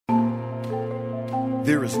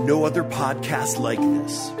There is no other podcast like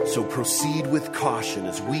this, so proceed with caution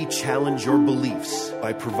as we challenge your beliefs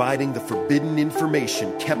by providing the forbidden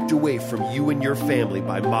information kept away from you and your family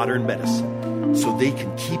by modern medicine, so they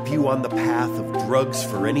can keep you on the path of drugs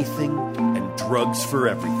for anything and drugs for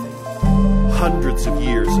everything. Hundreds of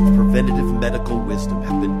years of preventative medical wisdom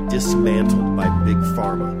have been dismantled by Big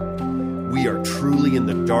Pharma. We are truly in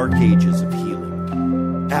the dark ages of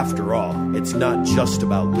healing. After all, it's not just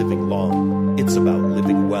about living long, it's about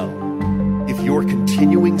living well. If your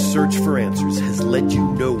continuing search for answers has led you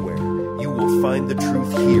nowhere, you will find the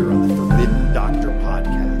truth here on the Forbidden Doctor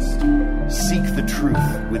podcast. Seek the truth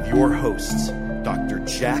with your hosts, Dr.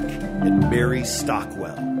 Jack and Mary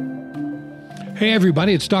Stockwell. Hey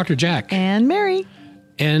everybody, it's Dr. Jack. And Mary.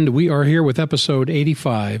 And we are here with episode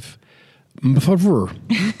 85,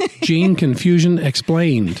 Gene Confusion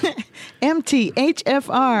Explained.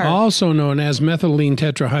 MTHFR. Also known as methylene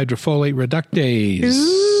tetrahydrofolate reductase.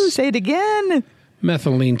 Ooh, say it again.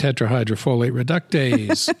 Methylene tetrahydrofolate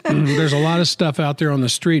reductase. There's a lot of stuff out there on the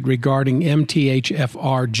street regarding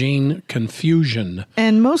MTHFR gene confusion.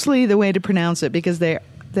 And mostly the way to pronounce it, because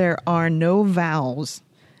there are no vowels.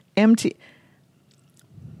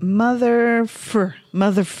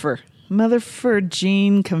 Motherfur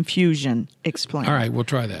gene confusion explained. All right, we'll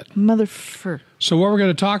try that. Motherfur. So what we're going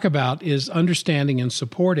to talk about is understanding and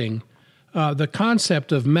supporting the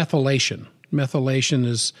concept of methylation. Methylation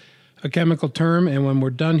is a chemical term, and when we're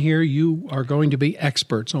done here, you are going to be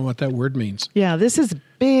experts on what that word means. Yeah, this is a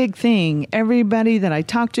big thing. Everybody that I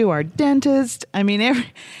talk to, our dentist,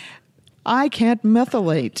 I can't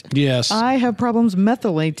methylate. Yes. I have problems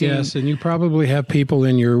methylating. Yes, and you probably have people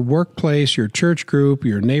in your workplace, your church group,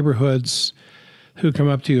 your neighborhoods who come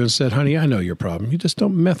up to you and said, honey, I know your problem. You just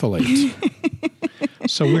don't methylate.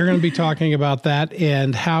 So we're going to be talking about that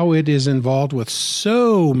and how it is involved with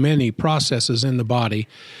so many processes in the body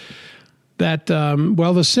that,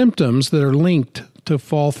 the symptoms that are linked to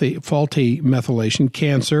faulty methylation,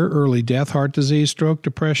 cancer, early death, heart disease, stroke,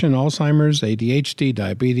 depression, Alzheimer's, ADHD,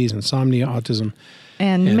 diabetes, insomnia, autism,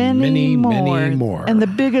 and many more. And the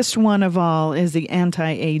biggest one of all is the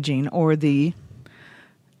anti-aging or the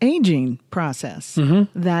aging process.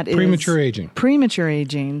 Mm-hmm. That is premature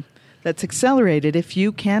aging. That's accelerated if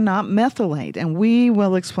you cannot methylate. And we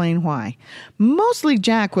will explain why. Mostly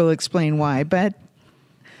Jack will explain why, but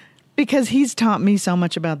because he's taught me so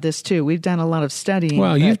much about this too. We've done a lot of studying.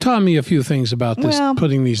 Well, you've taught me a few things about this,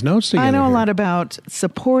 putting these notes together. I know a lot about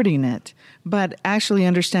supporting it, but actually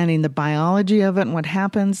understanding the biology of it and what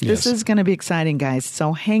happens. Yes. This is going to be exciting, guys,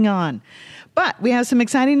 so hang on. But we have some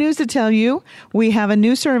exciting news to tell you. We have a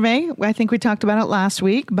new survey. I think we talked about it last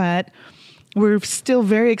week, but we're still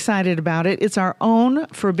very excited about it. It's our own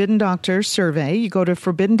Forbidden Doctor survey. You go to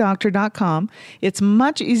forbiddendoctor.com. It's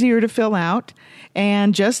much easier to fill out.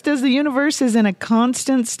 And just as the universe is in a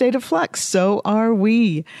constant state of flux, so are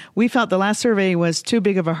we. We felt the last survey was too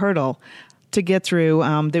big of a hurdle to get through.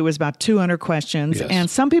 There was about 200 questions. Yes. And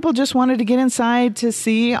some people just wanted to get inside to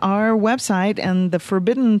see our website and the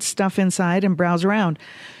forbidden stuff inside and browse around.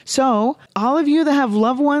 So all of you that have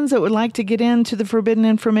loved ones that would like to get into the forbidden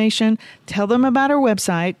information, tell them about our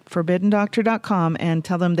website, forbiddendoctor.com, and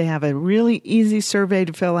tell them they have a really easy survey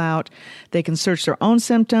to fill out. They can search their own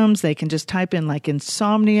symptoms. They can just type in like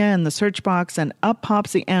insomnia in the search box and up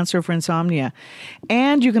pops the answer for insomnia.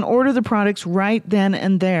 And you can order the products right then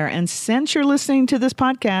and there. And since you're listening to this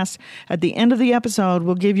podcast, at the end of the episode,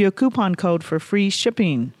 we'll give you a coupon code for free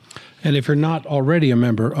shipping. And if you're not already a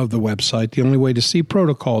member of the website, the only way to see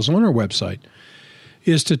protocols on our website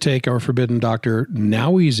is to take our Forbidden Doctor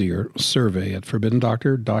Now Easier survey at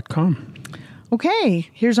forbiddendoctor.com. Okay,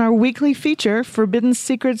 here's our weekly feature, Forbidden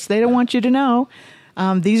Secrets They Don't Want You to Know.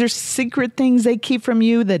 These are secret things they keep from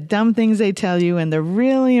you, the dumb things they tell you, and the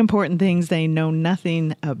really important things they know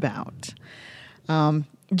nothing about.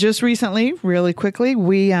 Just recently, really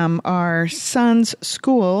quickly, our son's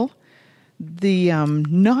school, the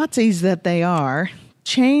Nazis that they are,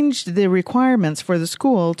 changed the requirements for the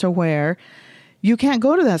school to where you can't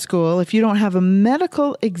go to that school if you don't have a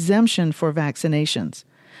medical exemption for vaccinations.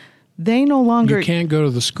 They no longer... You can't go to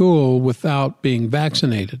the school without being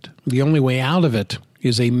vaccinated. The only way out of it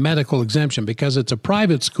is a medical exemption because it's a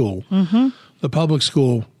private school. Mm-hmm. The public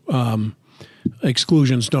school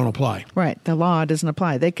exclusions don't apply. Right. The law doesn't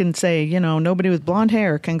apply. They can say, nobody with blonde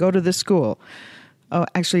hair can go to this school. Oh,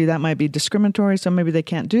 actually, that might be discriminatory, so maybe they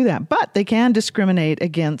can't do that. But they can discriminate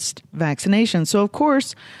against vaccination. So, of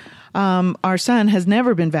course, our son has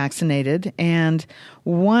never been vaccinated. And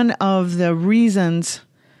one of the reasons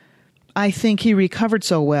I think he recovered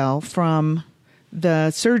so well from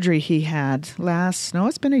the surgery he had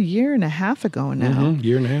it's been a year and a half ago now. Mm-hmm,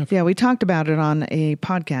 year and a half. Yeah, we talked about it on a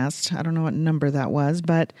podcast. I don't know what number that was,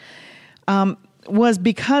 but was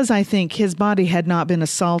because I think his body had not been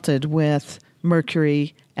assaulted with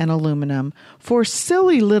mercury and aluminum for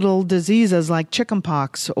silly little diseases like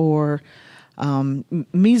chickenpox or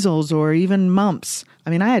measles or even mumps. I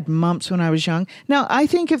mean, I had mumps when I was young. Now, I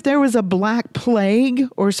think if there was a black plague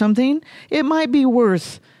or something, it might be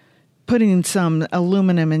worth putting some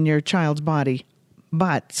aluminum in your child's body.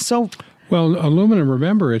 Well, aluminum,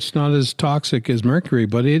 remember, it's not as toxic as mercury,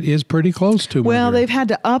 but it is pretty close to mercury. Well, they've had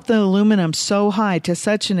to up the aluminum so high to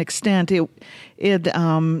such an extent, you'd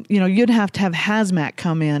have to have hazmat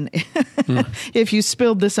come in if you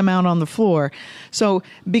spilled this amount on the floor. So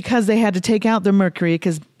because they had to take out the mercury,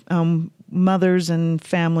 because mothers and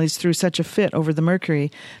families threw such a fit over the mercury,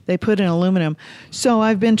 they put in aluminum. So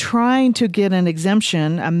I've been trying to get an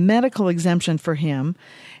exemption, a medical exemption for him.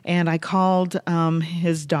 And I called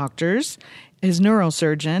his doctors, his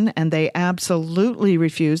neurosurgeon, and they absolutely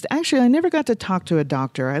refused. Actually, I never got to talk to a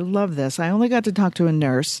doctor. I love this. I only got to talk to a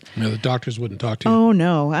nurse. No, the doctors wouldn't talk to you. Oh,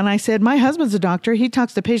 no. And I said, my husband's a doctor. He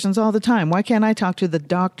talks to patients all the time. Why can't I talk to the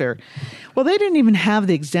doctor? Well, they didn't even have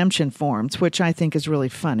the exemption forms, which I think is really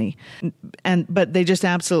funny. But they just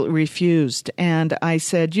absolutely refused. And I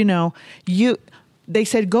said, they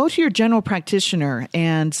said, go to your general practitioner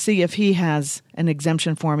and see if he has an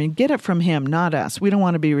exemption form and get it from him, not us. We don't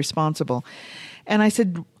want to be responsible. And I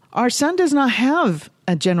said, our son does not have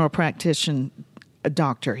a general practitioner, a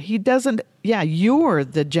doctor. He doesn't. Yeah, you're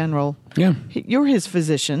the general. Yeah. You're his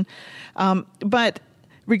physician. But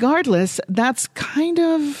regardless, that's kind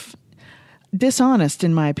of dishonest,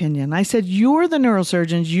 in my opinion. I said, you're the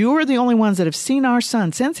neurosurgeons. You're the only ones that have seen our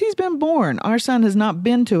son. Since he's been born, our son has not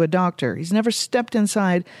been to a doctor. He's never stepped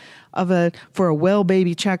inside for a well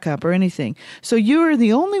baby checkup or anything. So you're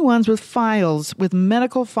the only ones with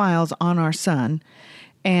medical files on our son.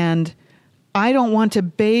 And I don't want to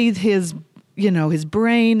bathe his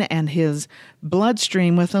brain and his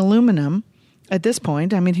bloodstream with aluminum at this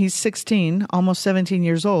point. I mean, he's 16, almost 17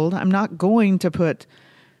 years old. I'm not going to put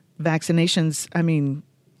vaccinations,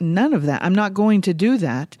 none of that. I'm not going to do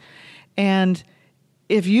that. And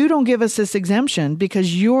if you don't give us this exemption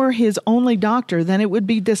because you're his only doctor, then it would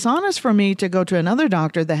be dishonest for me to go to another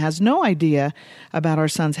doctor that has no idea about our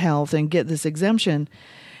son's health and get this exemption.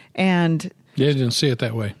 And they didn't see it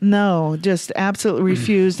that way. No, just absolutely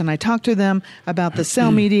refused. And I talked to them about the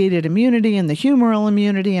cell-mediated immunity and the humoral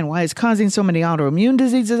immunity and why it's causing so many autoimmune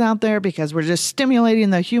diseases out there, because we're just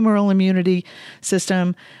stimulating the humoral immunity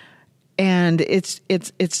system. And it's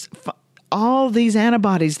all these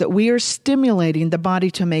antibodies that we are stimulating the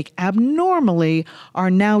body to make abnormally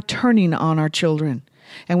are now turning on our children.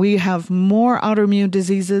 And we have more autoimmune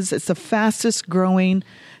diseases. It's the fastest growing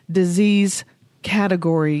disease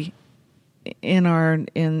category in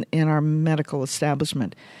our medical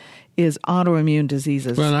establishment is autoimmune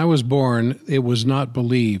diseases. When I was born, it was not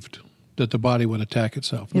believed that the body would attack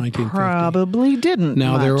itself. It 1950. Probably didn't.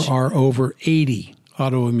 Now much. There are over 80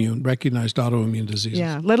 recognized autoimmune diseases.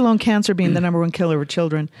 Yeah, let alone cancer being the number one killer of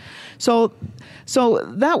children. So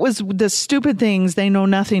that was the stupid things they know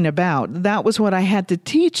nothing about. That was what I had to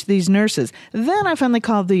teach these nurses. Then I finally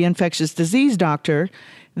called the infectious disease doctor.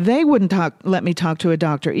 They wouldn't let me talk to a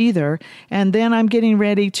doctor either. And then I'm getting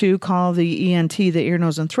ready to call the ENT, the ear,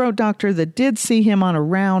 nose, and throat doctor that did see him on a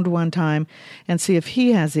round one time and see if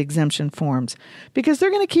he has the exemption forms. Because they're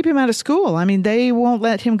going to keep him out of school. I mean, they won't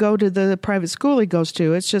let him go to the private school he goes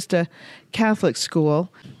to. It's just a Catholic school.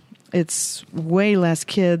 It's way less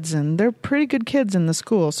kids, and they're pretty good kids in the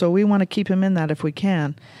school. So we want to keep him in that if we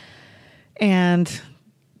can. And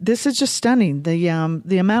this is just stunning, the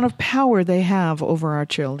amount of power they have over our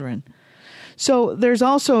children. So there's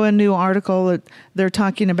also a new article that they're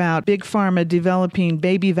talking about Big Pharma developing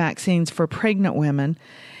baby vaccines for pregnant women.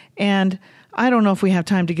 And I don't know if we have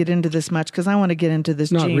time to get into this much because I want to get into this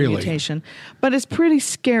gene mutation. But it's pretty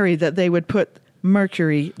scary that they would put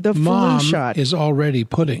mercury, the flu shot. Mom is already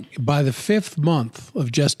putting, by the 5th month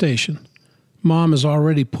of gestation, Mom is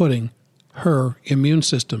already putting her immune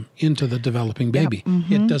system into the developing baby. Yep.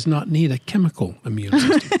 Mm-hmm. It does not need a chemical immune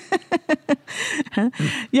system.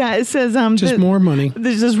 Yeah, it says... just more money.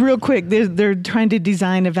 Just real quick, they're trying to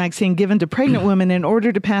design a vaccine given to pregnant women in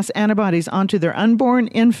order to pass antibodies onto their unborn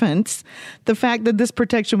infants. The fact that this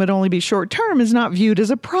protection would only be short-term is not viewed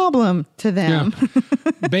as a problem to them.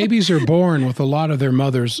 Yeah. Babies are born with a lot of their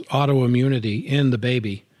mother's autoimmunity in the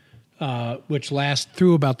baby, which lasts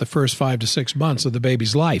through about the first 5 to 6 months of the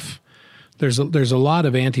baby's life. There's a lot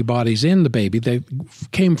of antibodies in the baby. They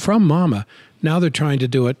came from mama. Now they're trying to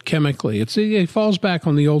do it chemically. It falls back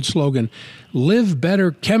on the old slogan, live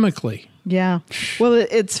better chemically. Yeah. Well,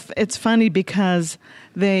 it's funny because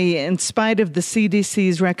in spite of the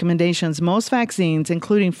CDC's recommendations, most vaccines,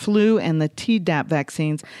 including flu and the Tdap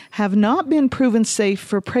vaccines, have not been proven safe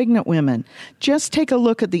for pregnant women. Just take a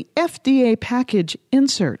look at the FDA package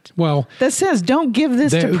insert. Well, that says don't give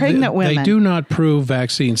this to pregnant women. They do not prove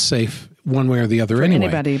vaccines safe one way or the other anyway.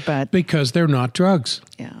 Anybody, but because they're not drugs.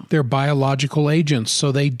 Yeah. They're biological agents,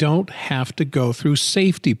 so they don't have to go through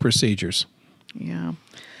safety procedures. Yeah.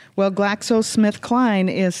 Well,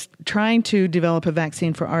 GlaxoSmithKline is trying to develop a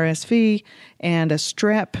vaccine for RSV and a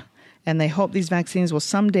strep, and they hope these vaccines will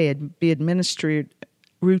someday be administered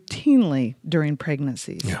routinely during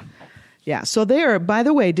pregnancies. Yeah. Yeah. So by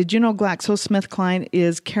the way, did you know GlaxoSmithKline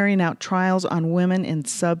is carrying out trials on women in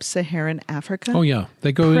sub-Saharan Africa? Oh, yeah.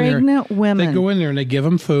 They go Pregnant in there. women. They go in there and they give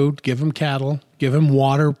them food, give them cattle, give them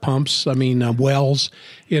water pumps, wells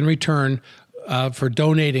in return for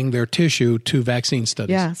donating their tissue to vaccine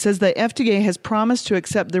studies. Yeah. It says the FDA has promised to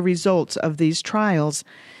accept the results of these trials.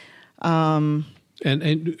 And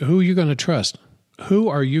who are you going to trust? Who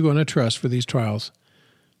are you going to trust for these trials?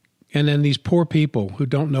 And then these poor people who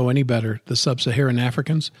don't know any better, the sub-Saharan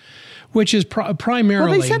Africans, which is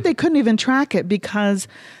primarily... Well, they said they couldn't even track it because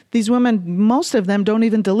these women, most of them don't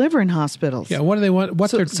even deliver in hospitals. Yeah, what do they want?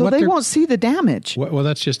 So they won't see the damage. Well,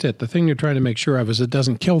 that's just it. The thing they're trying to make sure of is it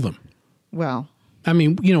doesn't kill them. Well... I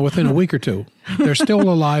mean, within a week or two. They're still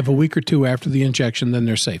alive a week or two after the injection, then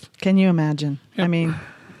they're safe. Can you imagine? Yep. I mean,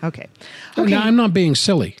 okay. Now, I'm not being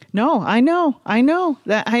silly. No, I know.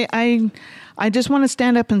 That I just want to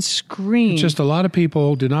stand up and scream. It's just a lot of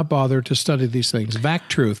people do not bother to study these things.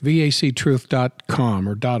 VacTruth, VACTruth.com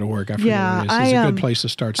or .org, I forget what it is. It's a good place to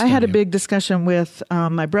start studying. I had a big discussion with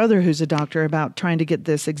my brother, who's a doctor, about trying to get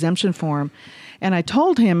this exemption form. And I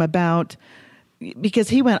told him about... because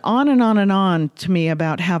he went on and on and on to me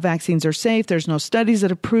about how vaccines are safe. There's no studies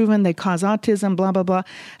that have proven they cause autism, blah, blah, blah.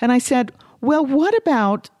 And I said, well, what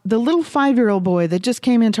about the little 5-year-old boy that just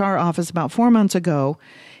came into our office about 4 months ago?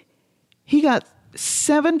 He got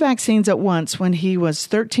 7 vaccines at once when he was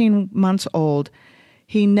 13 months old.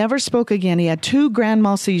 He never spoke again. He had 2 grand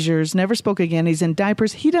mal seizures, never spoke again. He's in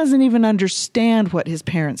diapers. He doesn't even understand what his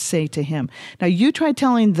parents say to him. Now, you try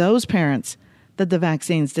telling those parents that the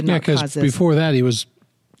vaccines did not cause this. Because before that, he was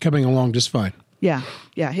coming along just fine. Yeah.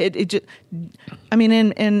 It just, I mean,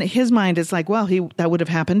 in his mind, it's like, well, that would have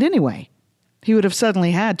happened anyway. He would have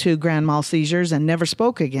suddenly had 2 grand mal seizures and never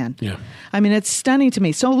spoke again. Yeah. I mean, it's stunning to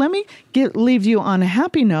me. So let me leave you on a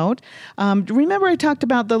happy note. Remember I talked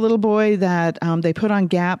about the little boy that they put on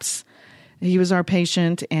GAPS? He was our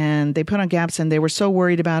patient, and they put on GAPS, and they were so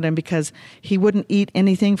worried about him because he wouldn't eat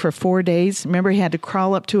anything for 4 days. Remember, he had to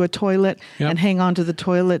crawl up to a toilet and hang on to the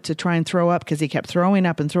toilet to try and throw up because he kept throwing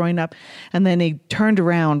up. And then he turned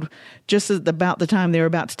around just about the time they were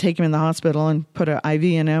about to take him in the hospital and put an IV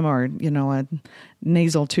in him or, a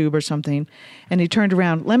nasal tube or something. And he turned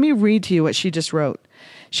around. Let me read to you what she just wrote.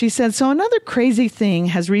 She said, so another crazy thing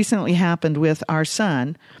has recently happened with our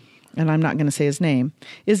son, and I'm not going to say his name,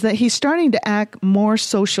 is that he's starting to act more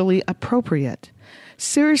socially appropriate.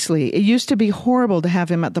 Seriously, it used to be horrible to have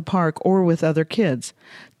him at the park or with other kids.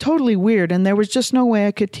 Totally weird, and there was just no way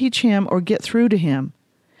I could teach him or get through to him.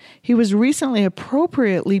 He was recently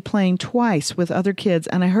appropriately playing twice with other kids,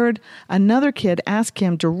 and I heard another kid ask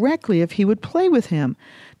him directly if he would play with him.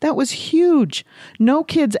 That was huge. No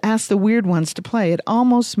kids asked the weird ones to play. It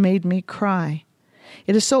almost made me cry.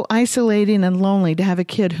 It is so isolating and lonely to have a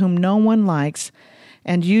kid whom no one likes,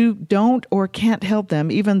 and you don't or can't help them,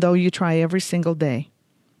 even though you try every single day.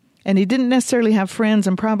 And he didn't necessarily have friends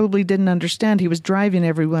and probably didn't understand he was driving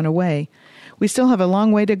everyone away. We still have a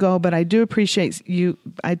long way to go, but I do appreciate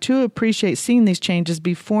seeing these changes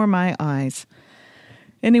before my eyes.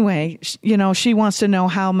 Anyway, she wants to know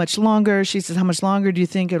how much longer. She says, how much longer do you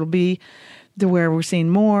think it'll be to where we're seeing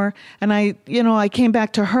more? And I came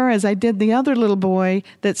back to her as I did the other little boy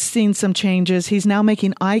that's seen some changes. He's now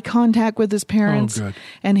making eye contact with his parents. Oh, good.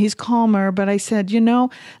 And he's calmer. But I said,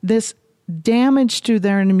 this damage to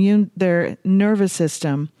their nervous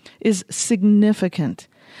system is significant.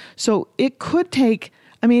 So it could take,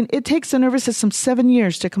 it takes the nervous system 7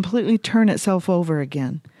 years to completely turn itself over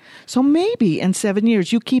again. So maybe in 7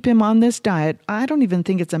 years, you keep him on this diet. I don't even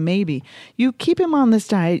think it's a maybe. You keep him on this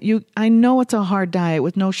diet. I know it's a hard diet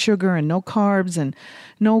with no sugar and no carbs and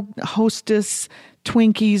no Hostess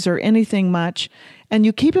Twinkies or anything much. And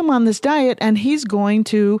you keep him on this diet, and he's going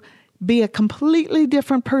to be a completely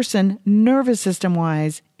different person, nervous system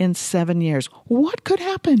wise, in 7 years. What could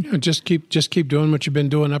happen? Just keep doing what you've been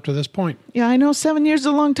doing up to this point. Yeah, I know 7 years is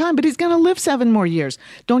a long time, but he's going to live 7 more years.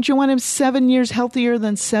 Don't you want him 7 years healthier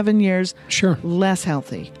than 7 years less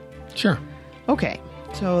healthy? Sure. Okay,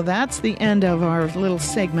 so that's the end of our little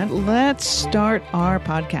segment. Let's start our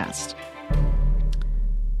podcast.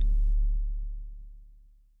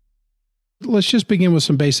 Let's just begin with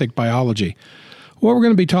some basic biology. What we're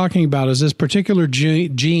going to be talking about is this particular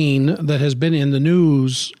gene that has been in the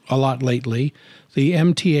news a lot lately, the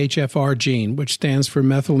MTHFR gene, which stands for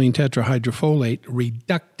methylene tetrahydrofolate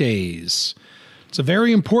reductase. It's a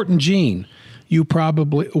very important gene. You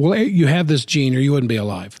have this gene or you wouldn't be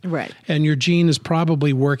alive. Right. And your gene is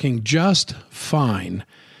probably working just fine,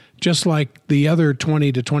 just like the other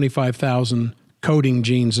 20 to 25,000 coding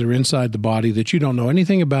genes that are inside the body that you don't know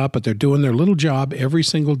anything about, but they're doing their little job every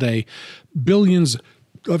single day, billions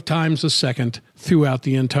of times a second throughout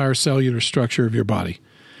the entire cellular structure of your body.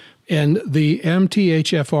 And the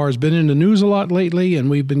MTHFR has been in the news a lot lately, and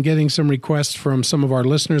we've been getting some requests from some of our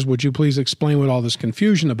listeners. Would you please explain what all this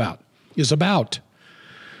confusion is about?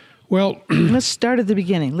 Well, let's start at the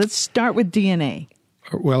beginning. Let's start with DNA.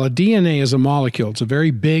 Well, a DNA is a molecule. It's a very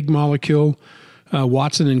big molecule.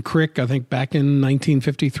 Watson and Crick, I think back in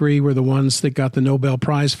 1953, were the ones that got the Nobel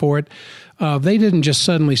Prize for it. They didn't just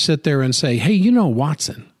suddenly sit there and say, hey,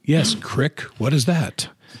 Watson. Yes, Crick, what is that?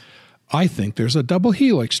 I think there's a double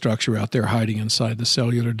helix structure out there hiding inside the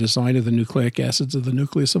cellular design of the nucleic acids of the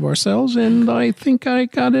nucleus of our cells, and I think I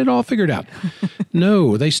got it all figured out.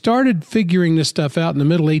 No, they started figuring this stuff out in the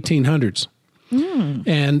middle 1800s.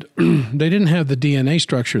 And they didn't have the DNA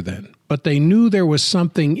structure then, but they knew there was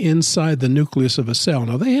something inside the nucleus of a cell.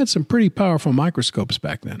 Now, they had some pretty powerful microscopes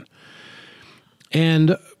back then.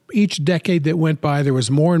 And each decade that went by, there was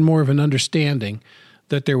more and more of an understanding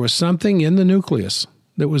that there was something in the nucleus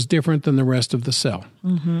that was different than the rest of the cell.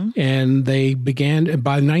 And they began,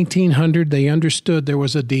 by 1900, they understood there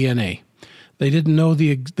was a DNA. They didn't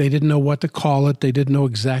know what to call it. They didn't know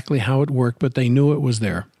exactly how it worked, but they knew it was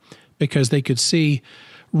there, because they could see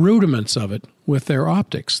rudiments of it with their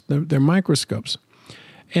optics, their microscopes.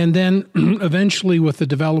 And then eventually with the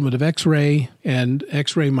development of X-ray and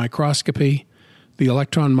X-ray microscopy, the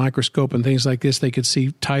electron microscope and things like this, they could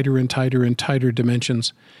see tighter and tighter and tighter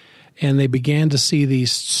dimensions. And they began to see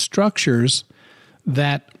these structures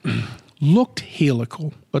that looked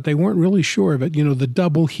helical, but they weren't really sure of it. The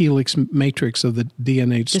double helix matrix of the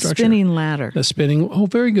DNA structure. The spinning ladder.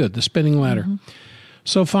 Very good, the spinning ladder.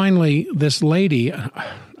 So finally, this lady,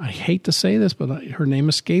 I hate to say this, but her name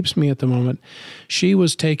escapes me at the moment. She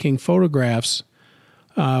was taking photographs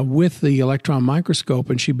with the electron microscope,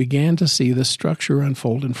 and she began to see the structure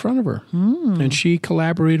unfold in front of her. And she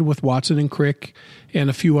collaborated with Watson and Crick and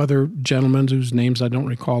a few other gentlemen whose names I don't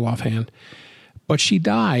recall offhand. But she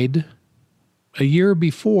died a year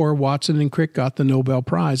before Watson and Crick got the Nobel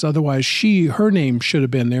Prize. Otherwise, her name should have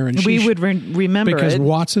been there. And we would remember because it. Because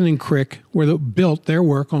Watson and Crick built their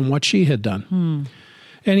work on what she had done.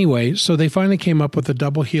 Anyway, so they finally came up with a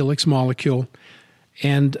double helix molecule.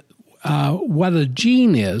 And what a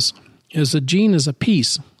gene is a gene is a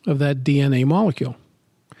piece of that DNA molecule.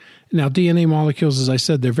 Now, DNA molecules, as I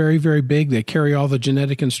said, they're very, very big. They carry all the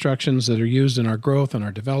genetic instructions that are used in our growth and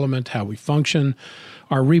our development, how we function,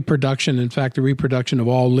 our reproduction, in fact, the reproduction of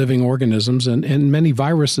all living organisms and many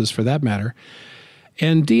viruses for that matter.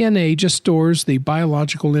 And DNA just stores the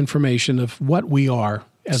biological information of what we are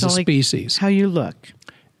as a species. How you look.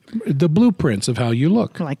 The blueprints of how you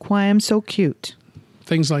look. Like why I'm so cute.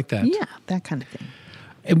 Things like that. Yeah, that kind of thing.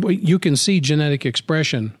 And you can see genetic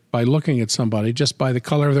expression by looking at somebody just by the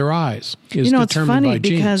color of their eyes. It's funny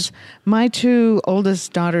because my 2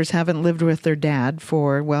 oldest daughters haven't lived with their dad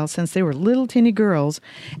since they were little teeny girls,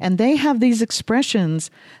 and they have these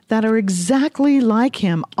expressions that are exactly like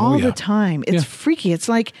him all the time. It's freaky. It's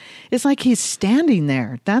like he's standing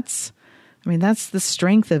there. That's the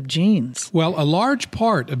strength of genes. Well, a large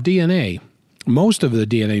part of DNA, most of the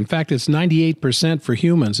DNA, in fact, it's 98% for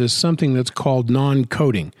humans, is something that's called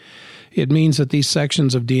non-coding. It means that these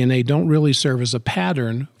sections of DNA don't really serve as a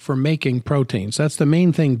pattern for making proteins. That's the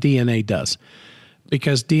main thing DNA does,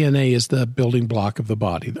 because DNA is the building block of the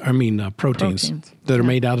body. Proteins that are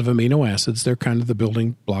made out of amino acids. They're kind of the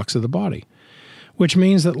building blocks of the body, which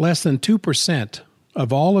means that less than 2%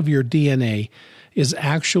 of all of your DNA is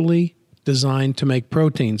actually designed to make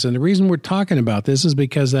proteins. And the reason we're talking about this is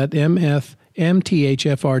because that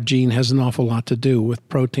MTHFR gene has an awful lot to do with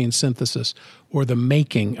protein synthesis or the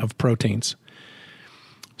making of proteins.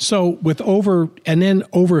 So over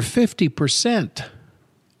 50%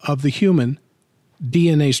 of the human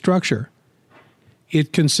DNA structure,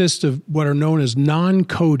 it consists of what are known as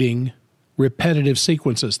non-coding repetitive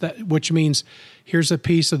sequences, which means here's a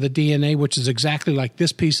piece of the DNA which is exactly like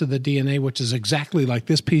this piece of the DNA, which is exactly like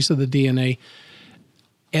this piece of the DNA.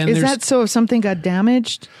 And is that so if something got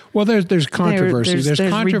damaged? Well, there's controversy. There's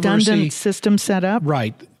controversy. Redundant system set up?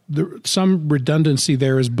 Right. Some redundancy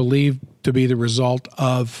there is believed to be the result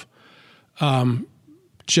of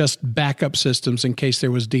just backup systems in case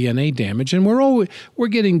there was DNA damage. And we're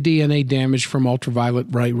getting DNA damage from ultraviolet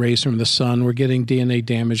rays from the sun. We're getting DNA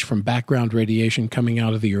damage from background radiation coming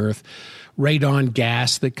out of the earth, radon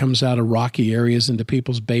gas that comes out of rocky areas into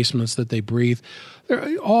people's basements that they breathe. There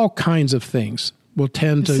are all kinds of things will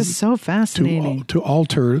tend this is so fascinating. to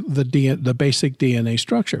alter the basic DNA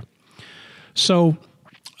structure. So,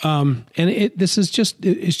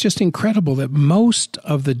 it's just incredible that most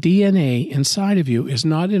of the DNA inside of you is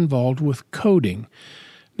not involved with coding.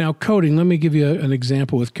 Now, coding, let me give you an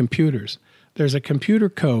example with computers. There's a computer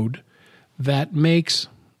code that makes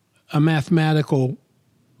a mathematical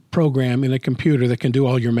program in a computer that can do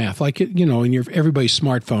all your math. Like, everybody's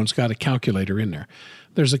smartphone's got a calculator in there.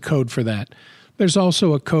 There's a code for that. There's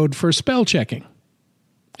also a code for spell checking.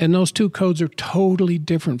 And those two codes are totally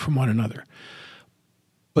different from one another.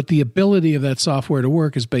 But the ability of that software to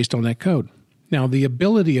work is based on that code. Now, the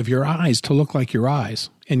ability of your eyes to look like your eyes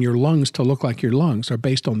and your lungs to look like your lungs are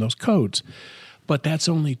based on those codes. But that's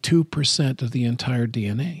only 2% of the entire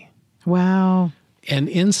DNA. Wow. And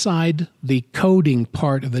inside the coding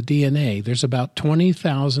part of the DNA, there's about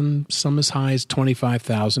 20,000, some as high as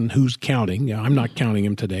 25,000, who's counting. Yeah, I'm not counting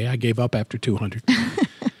them today. I gave up after 200.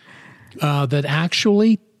 That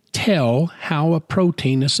actually tell how a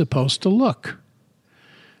protein is supposed to look.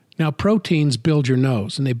 Now, proteins build your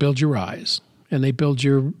nose, and they build your eyes, and they build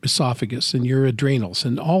your esophagus and your adrenals,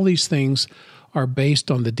 and all these things are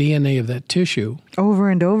based on the DNA of that tissue. Over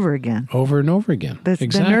and over again. Over and over again.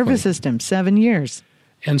 Exactly. The nervous system, 7 years.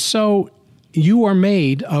 And so you are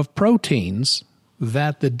made of proteins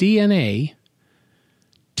that the DNA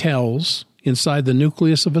tells inside the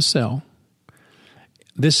nucleus of a cell.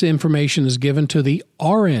 This information is given to the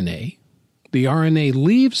RNA. The RNA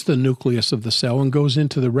leaves the nucleus of the cell and goes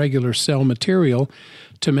into the regular cell material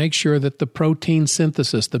to make sure that the protein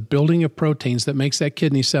synthesis, the building of proteins that makes that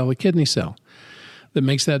kidney cell a kidney cell, that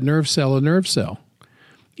makes that nerve cell a nerve cell,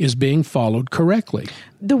 is being followed correctly.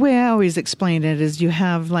 The way I always explain it is you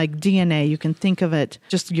have like DNA, you can think of it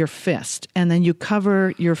just your fist, and then you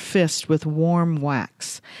cover your fist with warm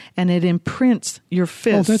wax, and it imprints your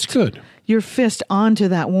fist. Oh, that's good. Your fist onto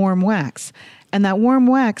that warm wax. And that warm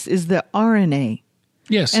wax is the RNA.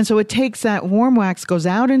 Yes. And so it takes that warm wax, goes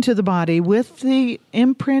out into the body with the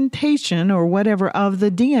imprintation or whatever of the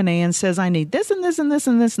DNA and says, I need this and this and this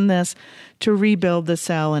and this and this to rebuild the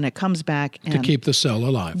cell. And it comes back. And to keep the cell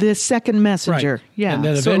alive. The second messenger. Right. Yeah. And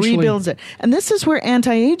then so it rebuilds it. And this is where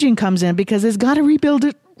anti-aging comes in because it's got to rebuild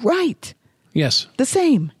it right. Yes. The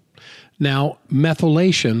same. Now,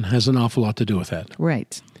 methylation has an awful lot to do with that.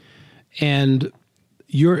 Right. And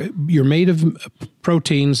you're made of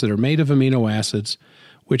proteins that are made of amino acids,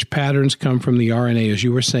 which patterns come from the RNA, as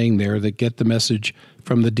you were saying there, that get the message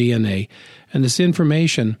from the DNA. And this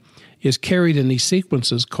information is carried in these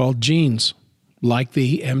sequences called genes, like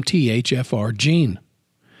the MTHFR gene.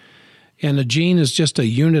 And a gene is just a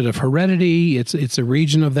unit of heredity. It's a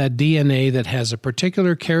region of that DNA that has a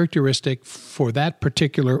particular characteristic for that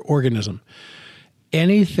particular organism.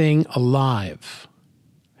 Anything alive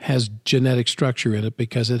has genetic structure in it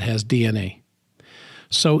because it has DNA.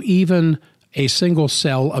 So even a single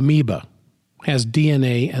cell amoeba has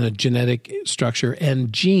DNA and a genetic structure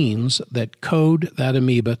and genes that code that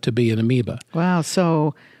amoeba to be an amoeba. Wow.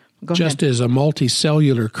 So go just ahead. as a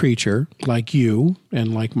multicellular creature like you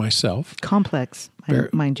and like myself. Complex,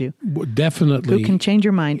 mind you. Definitely. Who can change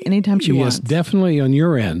your mind anytime she wants. Yes, definitely on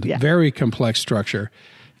your end. Yeah. Very complex structure.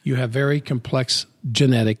 You have very complex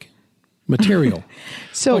genetic material.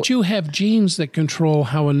 But you have genes that control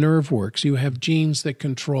how a nerve works. You have genes that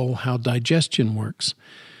control how digestion works.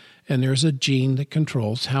 And there's a gene that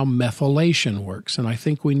controls how methylation works. And I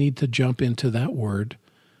think we need to jump into that word,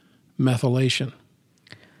 methylation.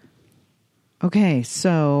 Okay,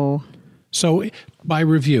 so by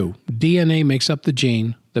review, DNA makes up the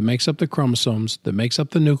gene that makes up the chromosomes, that makes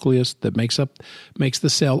up the nucleus, that makes the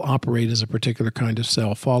cell operate as a particular kind of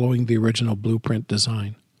cell following the original blueprint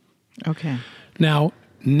design. Okay. Now,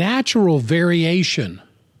 natural variation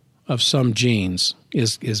of some genes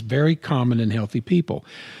is very common in healthy people.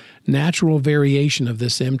 Natural variation of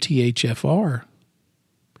this MTHFR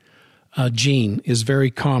gene is very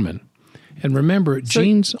common. And remember,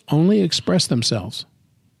 genes only express themselves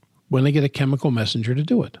when they get a chemical messenger to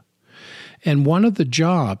do it. And one of the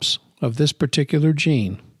jobs of this particular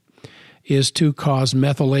gene is to cause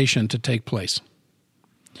methylation to take place.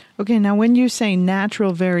 Okay, now when you say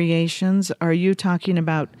natural variations, are you talking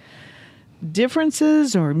about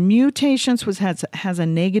differences or mutations, which has a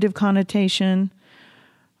negative connotation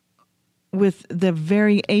with the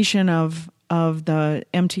variation of the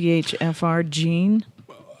MTHFR gene?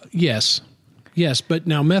 Yes, but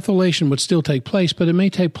now methylation would still take place, but it may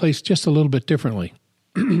take place just a little bit differently.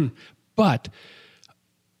 But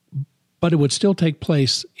it would still take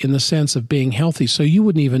place in the sense of being healthy, so you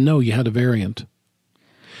wouldn't even know you had a variant.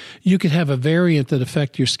 You could have a variant that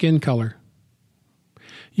affect your skin color.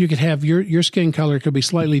 You could have your skin color could be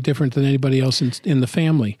slightly different than anybody else in the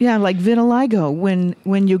family. Yeah, like vitiligo.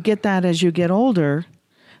 When you get that as you get older,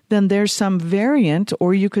 then there's some variant,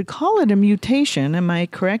 or you could call it a mutation. Am I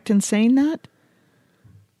correct in saying that?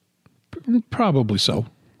 Probably so.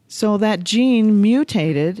 So that gene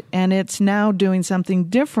mutated, and it's now doing something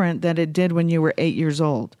different than it did when you were 8 years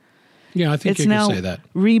old. Yeah, I think you can say that. It's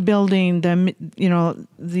now rebuilding the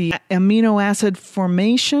amino acid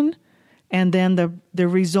formation, and then the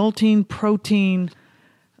resulting protein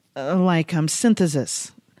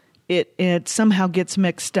synthesis. It somehow gets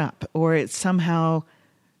mixed up, or it somehow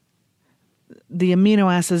the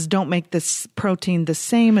amino acids don't make this protein the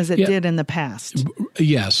same as it did in the past.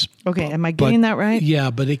 Yes. Okay, am I getting that right? Yeah,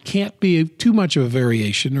 but it can't be too much of a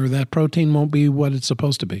variation, or that protein won't be what it's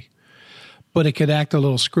supposed to be. But it could act a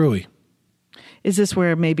little screwy. Is this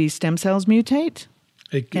where maybe stem cells mutate?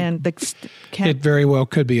 It very well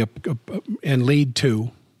could be and lead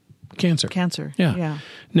to cancer. Cancer. Yeah.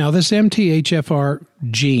 Now, this MTHFR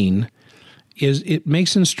gene it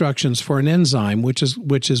makes instructions for an enzyme, which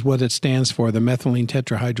is what it stands for, the methylene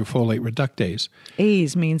tetrahydrofolate reductase.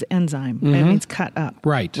 ACE means enzyme. Mm-hmm. It means cut up.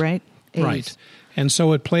 Right. Right. ACE. Right. And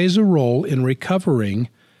so it plays a role in recovering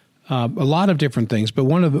a lot of different things, but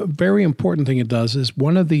one of the very important thing it does is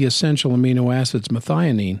one of the essential amino acids,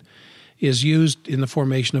 methionine, is used in the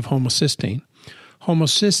formation of homocysteine.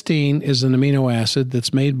 Homocysteine is an amino acid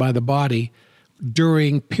that's made by the body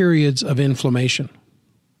during periods of inflammation.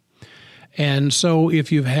 And so if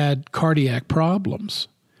you've had cardiac problems,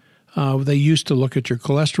 they used to look at your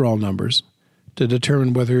cholesterol numbers to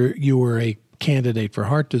determine whether you were a candidate for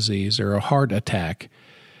heart disease or a heart attack.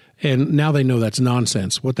 And now they know that's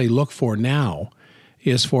nonsense. What they look for now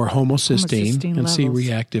is for homocysteine and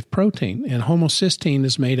C-reactive protein. And homocysteine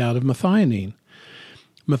is made out of methionine.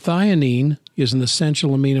 Methionine is an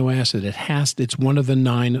essential amino acid. It's one of the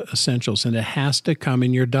 9 essentials, and it has to come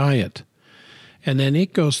in your diet. And then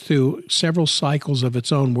it goes through several cycles of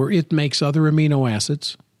its own where it makes other amino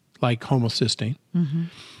acids, like homocysteine, mm-hmm.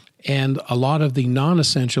 and a lot of the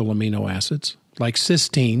non-essential amino acids, like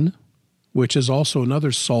cysteine, which is also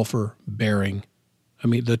another sulfur-bearing.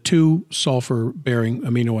 The 2 sulfur-bearing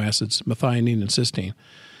amino acids, methionine and cysteine.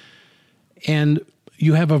 And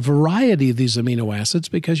you have a variety of these amino acids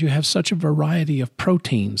because you have such a variety of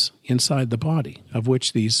proteins inside the body, of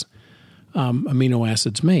which these amino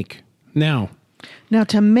acids make. Now,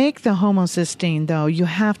 to make the homocysteine, though, you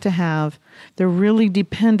have to have, they're really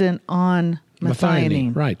dependent on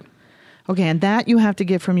methionine. Right. Okay, and that you have to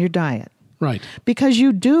get from your diet. Right. Because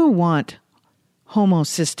you do want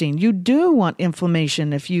homocysteine. You do want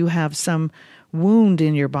inflammation if you have some wound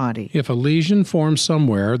in your body. If a lesion forms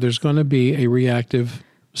somewhere, there's going to be a reactive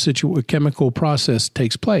chemical process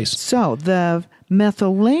takes place. So the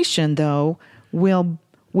methylation, though, will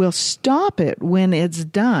stop it when it's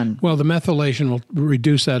done. Well, the methylation will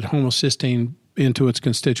reduce that homocysteine into its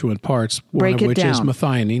constituent parts, one of which is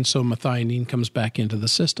methionine, so methionine comes back into the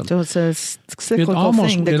system. So it's a cyclical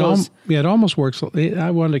thing that goes... It almost works,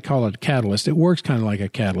 I wanted to call it a catalyst. It works kind of like a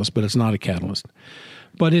catalyst, but it's not a catalyst.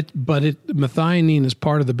 But methionine is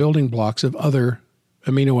part of the building blocks of other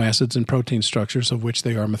amino acids and protein structures, of which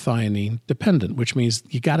they are methionine dependent, which means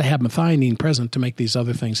you got to have methionine present to make these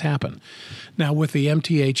other things happen. Now, with the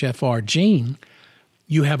MTHFR gene,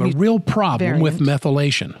 you have a real problem with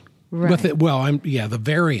methylation. Right. With it, the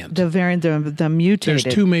variant. The variant, the mutated.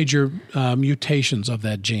 There's 2 major mutations of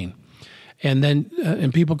that gene. And then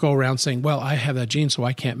and people go around saying, well, I have that gene, so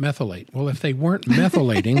I can't methylate. Well, if they weren't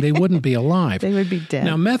methylating, they wouldn't be alive. They would be dead.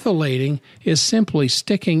 Now, methylating is simply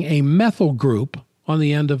sticking a methyl group on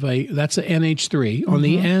the end of that's a NH3, on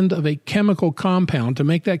the end of a chemical compound to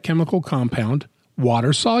make that chemical compound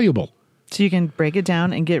water soluble. So you can break it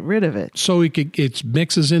down and get rid of it. So it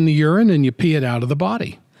mixes in the urine and you pee it out of the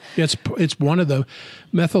body. It's one of the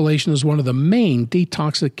methylation is one of the main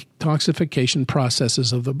detoxification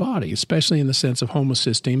processes of the body, especially in the sense of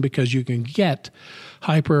homocysteine, because you can get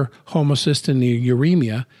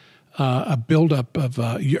hyperhomocystinuria a buildup of,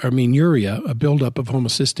 urea, a buildup of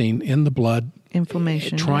homocysteine in the blood.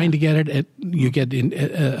 Inflammation. Trying to get it, you get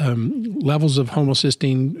levels of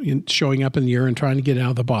homocysteine showing up in the urine, trying to get it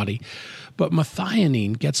out of the body. But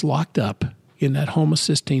methionine gets locked up in that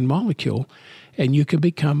homocysteine molecule, and you can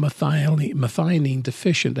become methionine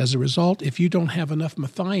deficient as a result if you don't have enough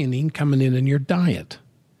methionine coming in your diet.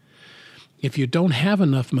 If you don't have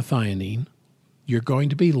enough methionine, you're going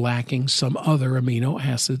to be lacking some other amino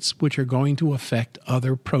acids, which are going to affect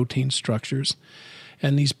other protein structures.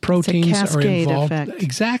 And these proteins are involved. Effect.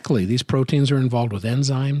 Exactly. These proteins are involved with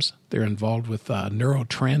enzymes. They're involved with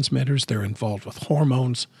neurotransmitters. They're involved with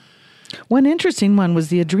hormones. One interesting one was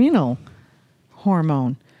the adrenal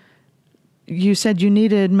hormone. You said you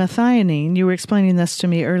needed methionine. You were explaining this to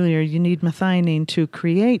me earlier. You need methionine to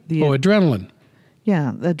create the... adrenaline.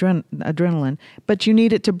 Yeah, adrenaline. But you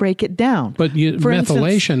need it to break it down. But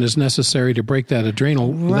methylation is necessary to break that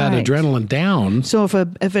adrenaline down. So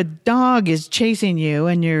if a dog is chasing you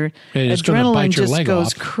and your adrenaline just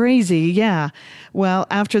goes crazy, yeah. Well,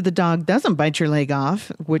 after the dog doesn't bite your leg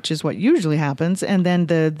off, which is what usually happens, and then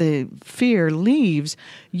the fear leaves,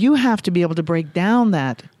 you have to be able to break down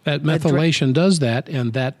that. That methylation does that,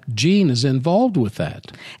 and that gene is involved with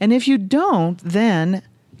that. And if you don't, then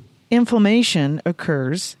inflammation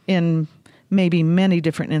occurs in maybe many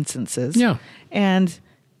different instances. Yeah. And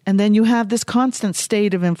then you have this constant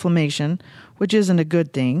state of inflammation, which isn't a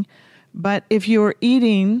good thing. But if you're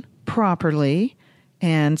eating properly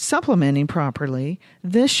and supplementing properly,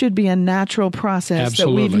 this should be a natural process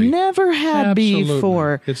Absolutely. that we've never had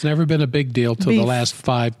before. It's never been a big deal till the last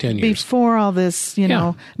 5-10 years. Before all this,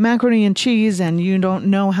 macaroni and cheese, and you don't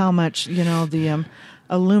know how much, the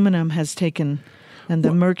aluminum has taken and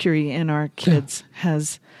the mercury in our kids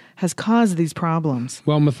has caused these problems.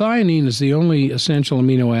 Well, methionine is the only essential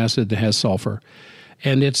amino acid that has sulfur.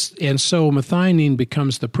 And so methionine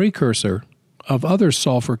becomes the precursor of other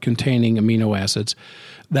sulfur-containing amino acids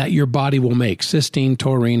that your body will make: cysteine,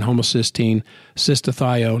 taurine, homocysteine,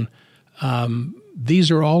 cystathione. These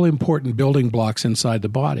are all important building blocks inside the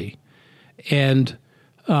body. And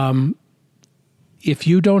if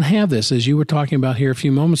you don't have this, as you were talking about here a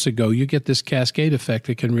few moments ago, you get this cascade effect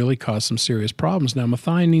that can really cause some serious problems. Now,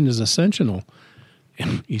 methionine is essential.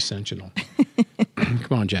 Come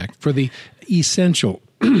on, Jack. For the essential,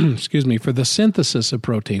 for the synthesis of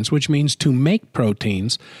proteins, which means to make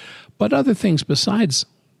proteins, but other things besides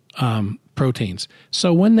proteins.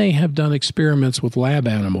 So when they have done experiments with lab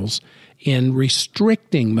animals in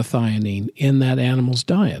restricting methionine in that animal's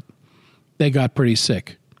diet, they got pretty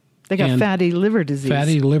sick. They got fatty liver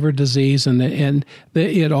disease. And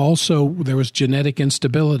it also, there was genetic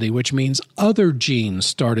instability, which means other genes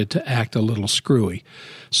started to act a little screwy,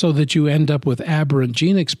 so that you end up with aberrant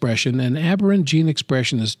gene expression. And aberrant gene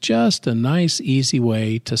expression is just a nice, easy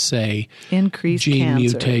way to say increased gene cancer.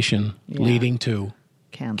 Mutation leading to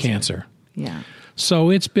cancer. Yeah. So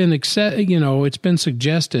it's been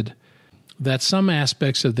suggested that some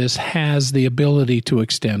aspects of this has the ability to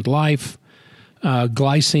extend life.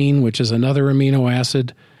 Glycine, which is another amino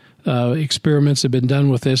acid. Experiments have been done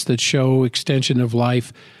with this that show extension of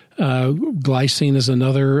life. Glycine is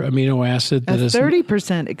another amino acid that is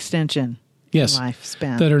 30% extension. Yes,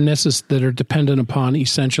 lifespan that are dependent upon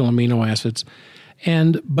essential amino acids.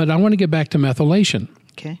 But I want to get back to methylation.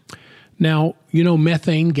 Okay. Now,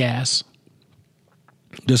 methane gas,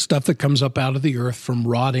 the stuff that comes up out of the earth from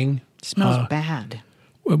rotting. Smells bad.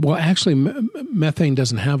 Well, actually, methane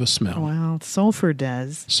doesn't have a smell. Well, sulfur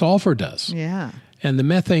does. Sulfur does. Yeah. And the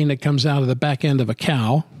methane that comes out of the back end of a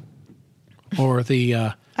cow, or the...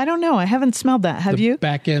 I don't know. I haven't smelled that. Have you?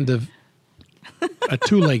 Back end of a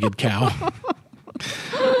two-legged cow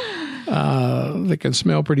that can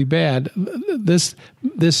smell pretty bad. This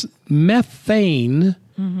methane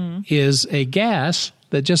is a gas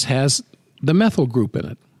that just has the methyl group in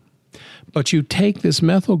it. But you take this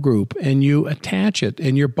methyl group and you attach it,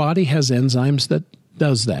 and your body has enzymes that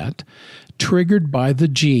does that, triggered by the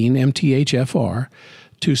gene MTHFR,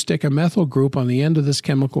 to stick a methyl group on the end of this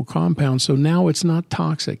chemical compound. So now it's not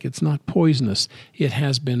toxic, it's not poisonous. It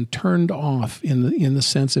has been turned off in the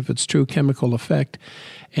sense of its true chemical effect,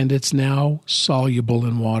 and it's now soluble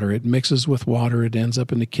in water. It mixes with water, it ends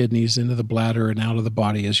up in the kidneys, into the bladder, and out of the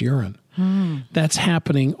body as urine. That's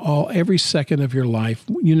happening every second of your life.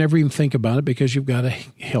 You never even think about it because you've got a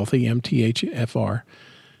healthy MTHFR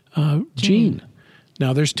gene.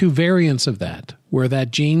 Now, there's two variants of that, where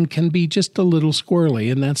that gene can be just a little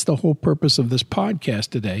squirrely, and that's the whole purpose of this podcast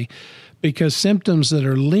today, because symptoms that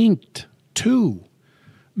are linked to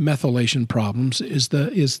methylation problems is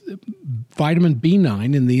vitamin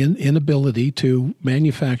B9 and the inability to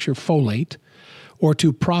manufacture folate or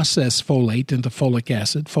to process folate into folic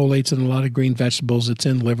acid. Folate's in a lot of green vegetables. It's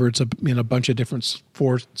in liver. It's in a bunch of different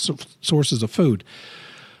sources of food.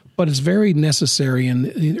 But it's very necessary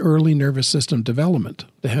in early nervous system development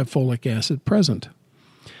to have folic acid present.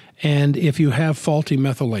 And if you have faulty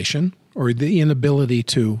methylation or the inability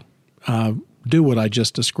to do what I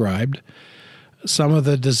just described, some of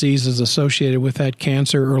the diseases associated with that,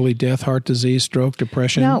 cancer, early death, heart disease, stroke,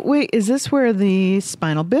 depression. Now, wait, is this where the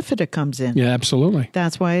spinal bifida comes in? Yeah, absolutely.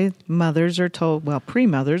 That's why mothers are told,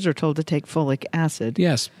 pre-mothers are told to take folic acid.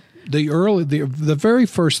 Yes. The very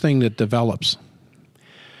first thing that develops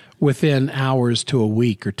within hours to a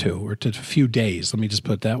week or two, or to a few days, let me just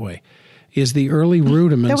put it that way, is the early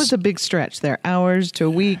rudiments. That was a big stretch there, hours to a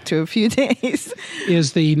week to a few days.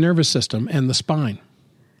 Is the nervous system and the spine.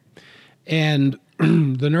 And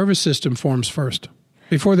the nervous system forms first,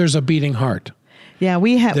 before there's a beating heart. Yeah,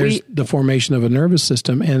 there's the formation of a nervous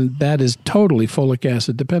system, and that is totally folic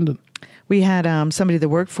acid dependent. We had somebody that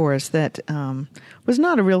worked for us that was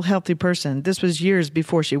not a real healthy person. This was years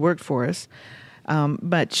before she worked for us.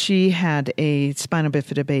 But she had a spinal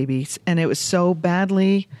bifida baby, and it was so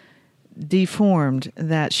badly deformed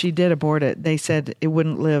that she did abort it. They said it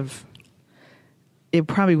wouldn't live. It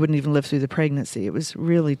probably wouldn't even live through the pregnancy. It was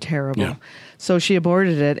really terrible. Yeah. So she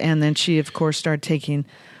aborted it, and then she, of course, started taking,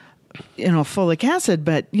 folic acid.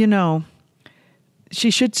 But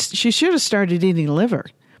she should have started eating liver.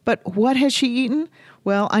 But what has she eaten?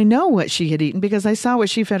 Well, I know what she had eaten because I saw what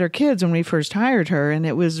she fed her kids when we first hired her, and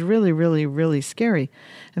it was really, really, really scary.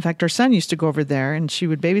 In fact, our son used to go over there, and she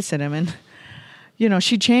would babysit him, and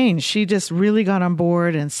she changed. She just really got on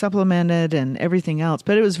board and supplemented and everything else.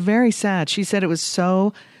 But it was very sad. She said it was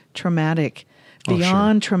so traumatic,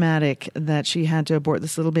 beyond traumatic, that she had to abort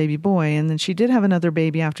this little baby boy. And then she did have another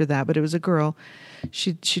baby after that, but it was a girl.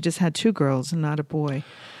 She just had two girls and not a boy.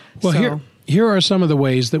 Well, here are some of the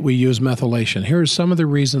ways that we use methylation. Here are some of the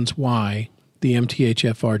reasons why the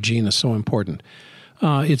MTHFR gene is so important.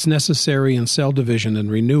 It's necessary in cell division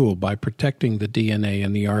and renewal by protecting the DNA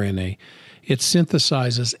and the RNA. It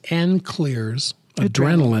synthesizes and clears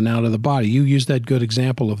adrenaline out of the body. You used that good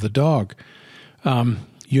example of the dog.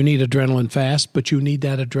 You need adrenaline fast, but you need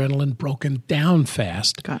that adrenaline broken down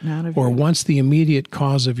fast. Gotten out of or you. Once the immediate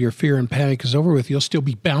cause of your fear and panic is over with, you'll still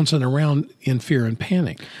be bouncing around in fear and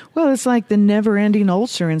panic. Well, it's like the never-ending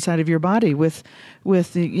ulcer inside of your body with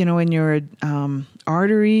the, in your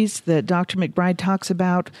arteries that Dr. McBride talks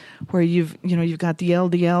about, where you've got the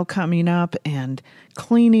LDL coming up and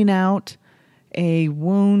cleaning out a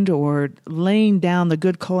wound or laying down the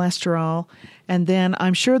good cholesterol. And then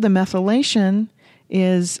I'm sure the methylation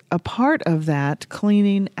is a part of that,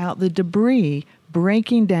 cleaning out the debris,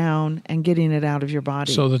 breaking down and getting it out of your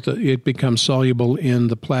body. So that it becomes soluble in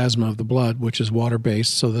the plasma of the blood, which is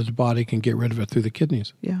water-based, so that the body can get rid of it through the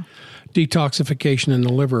kidneys. Yeah. Detoxification in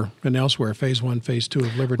the liver and elsewhere, phase 1, phase 2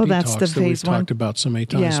 of liver detox that's the that we've phase 1. Talked about so many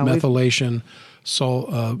times. Yeah, methylation,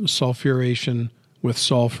 sulfuration with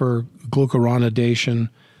sulfur, glucuronidation.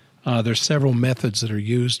 There's several methods that are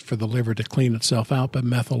used for the liver to clean itself out, but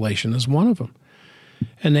methylation is one of them.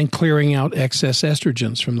 And then clearing out excess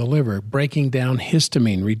estrogens from the liver, breaking down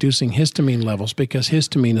histamine, reducing histamine levels, because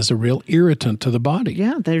histamine is a real irritant to the body.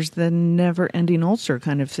 Yeah, there's the never-ending ulcer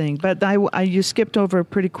kind of thing. But you skipped over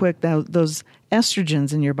pretty quick those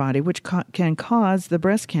estrogens in your body, which can cause the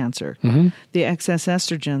breast cancer, the excess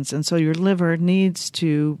estrogens. And so your liver needs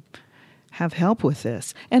to have help with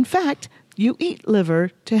this. In fact, you eat liver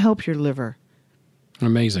to help your liver.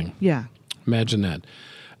 Amazing. Yeah. Imagine that.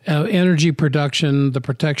 Energy production, the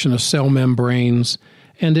protection of cell membranes,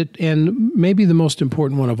 and maybe the most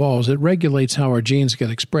important one of all is it regulates how our genes get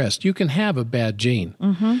expressed. You can have a bad gene.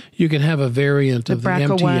 Mm-hmm. You can have a variant of the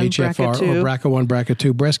MTHFR or BRCA1,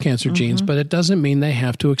 BRCA2 breast cancer genes, but it doesn't mean they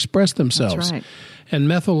have to express themselves. That's right. And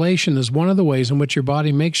methylation is one of the ways in which your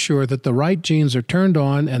body makes sure that the right genes are turned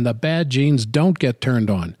on and the bad genes don't get turned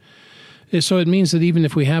on. So it means that even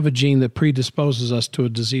if we have a gene that predisposes us to a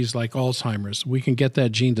disease like Alzheimer's, we can get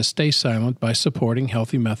that gene to stay silent by supporting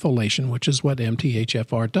healthy methylation, which is what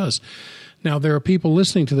MTHFR does. Now, there are people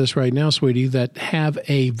listening to this right now, sweetie, that have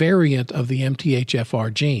a variant of the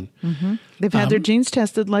MTHFR gene. Mm-hmm. They've had their genes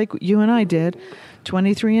tested like you and I did,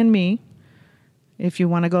 23andMe. If you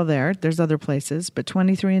want to go there, there's other places, but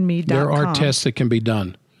 23andMe.com. There are tests that can be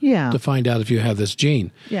done. Yeah. To find out if you have this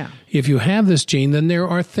gene. Yeah. If you have this gene, then there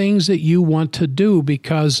are things that you want to do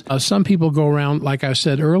because some people go around, like I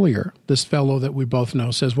said earlier, this fellow that we both know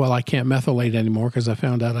says, well, I can't methylate anymore because I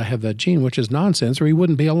found out I have that gene, which is nonsense, or he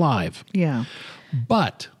wouldn't be alive. Yeah.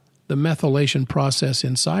 But the methylation process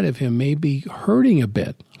inside of him may be hurting a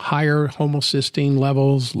bit. Higher homocysteine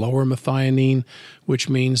levels, lower methionine, which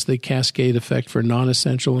means the cascade effect for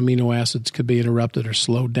non-essential amino acids could be interrupted or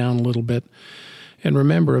slowed down a little bit. And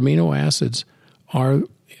remember, amino acids are,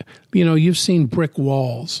 you've seen brick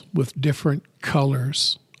walls with different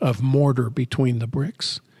colors of mortar between the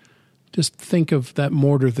bricks. Just think of that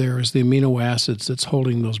mortar there as the amino acids that's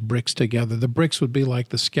holding those bricks together. The bricks would be like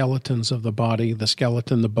the skeletons of the body, the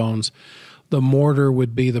skeleton, the bones. The mortar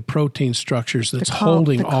would be the protein structures that's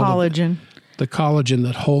holding all collagen. The collagen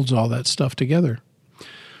that holds all that stuff together.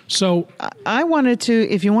 So I wanted to,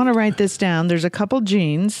 if you want to write this down, there's a couple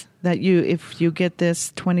genes that if you get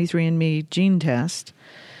this 23andMe gene test,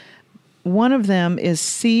 one of them is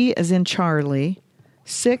C as in Charlie,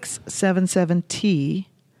 677T,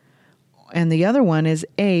 and the other one is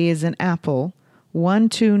A as in Apple,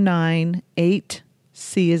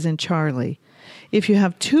 1298C as in Charlie. If you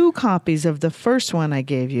have 2 copies of the first one I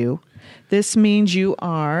gave you, this means you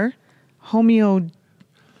are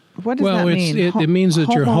What does that mean? It means that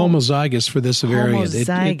you're homozygous for this variant.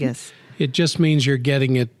 Homozygous. It just means you're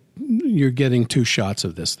getting 2 shots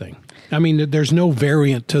of this thing. I mean, there's no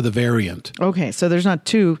variant to the variant. Okay, so there's not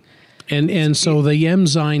 2. And so the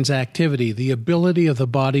enzyme's activity, the ability of the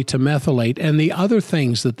body to methylate, and the other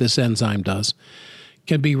things that this enzyme does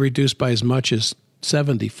can be reduced by as much as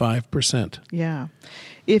 75%. Yeah.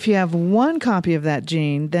 If you have 1 copy of that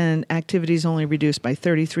gene, then activity is only reduced by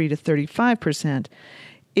 33 to 35%.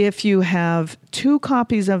 If you have 2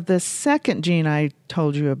 copies of the second gene I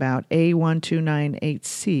told you about,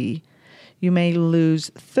 A1298C, you may lose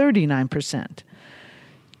 39%.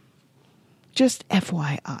 Just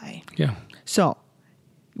FYI. Yeah. So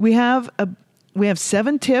we have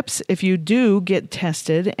 7 tips if you do get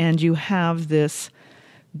tested and you have this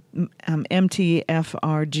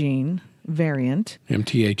MTHFR gene variant.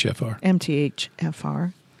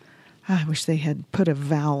 MTHFR. I wish they had put a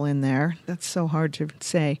vowel in there. That's so hard to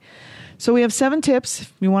say. So we have 7 tips.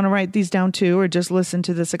 If you want to write these down too, or just listen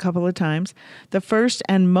to this a couple of times. The first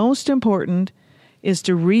and most important is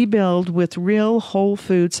to rebuild with real whole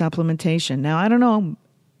food supplementation. Now, I don't know,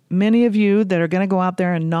 many of you that are going to go out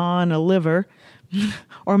there and gnaw on a liver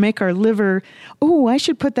or make our liver, I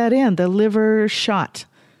should put that in, the liver shot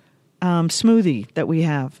smoothie that we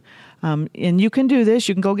have. And you can do this.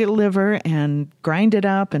 You can go get liver and grind it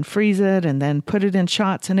up and freeze it and then put it in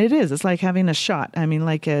shots. And it's like having a shot. I mean,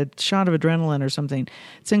 like a shot of adrenaline or something.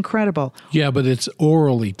 It's incredible. Yeah, but it's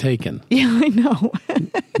orally taken. Yeah, I know.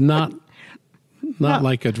 Not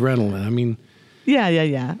like adrenaline. I mean...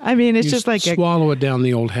 Yeah. I mean, it's just like swallow it down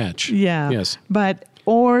the old hatch. Yeah. Yes.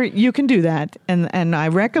 Or you can do that, and I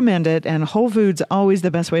recommend it, and whole food's always the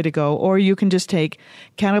best way to go. Or you can just take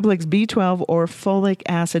Catablix B12 or folic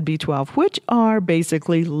acid B12, which are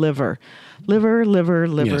basically liver.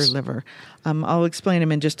 Yes. Liver. I'll explain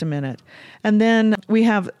them in just a minute. And then we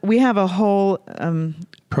have a whole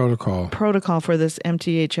protocol for this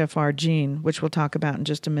MTHFR gene, which we'll talk about in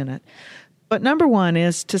just a minute. But number 1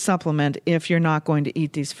 is to supplement if you're not going to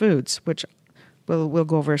eat these foods, which we'll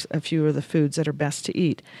go over a few of the foods that are best to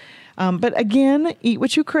eat. But again, eat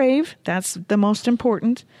what you crave. That's the most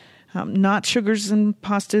important. Not sugars and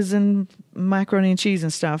pastas and macaroni and cheese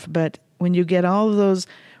and stuff. But when you get all of those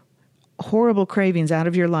horrible cravings out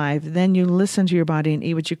of your life, then you listen to your body and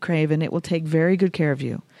eat what you crave, and it will take very good care of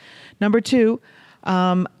you. Number 2,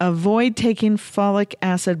 avoid taking folic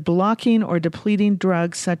acid blocking or depleting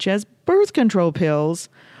drugs such as birth control pills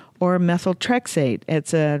or methotrexate.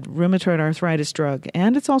 It's a rheumatoid arthritis drug,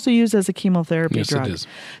 and it's also used as a chemotherapy drug. Yes, it is.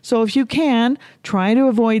 So if you can, try to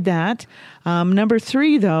avoid that. Number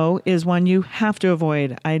 3, though, is one you have to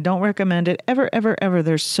avoid. I don't recommend it ever, ever, ever.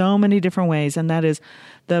 There's so many different ways, and that is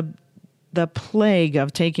the plague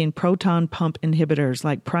of taking proton pump inhibitors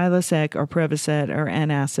like Prilosec or Prevacid or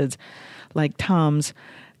antacids like Tums,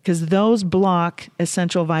 because those block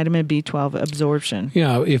essential vitamin B12 absorption.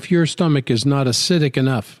 Yeah, if your stomach is not acidic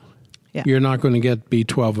enough, you're not going to get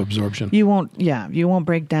B12 absorption. You won't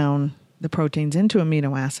break down the proteins into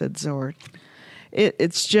amino acids, or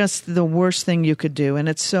it's just the worst thing you could do, and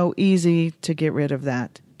it's so easy to get rid of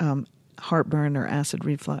that heartburn or acid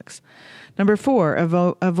reflux. Number 4,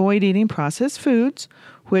 avoid eating processed foods,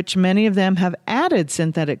 which many of them have added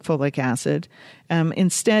synthetic folic acid.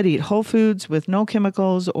 Instead, eat whole foods with no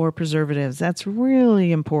chemicals or preservatives. That's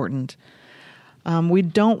really important. We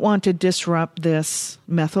don't want to disrupt this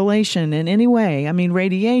methylation in any way. I mean,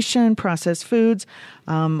 radiation, processed foods,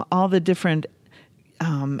 all the different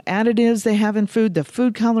additives they have in food, the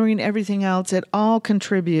food coloring, everything else, it all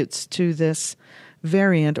contributes to this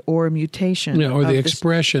variant or mutation. Yeah, or the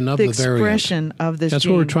expression of the variant. The expression of this That's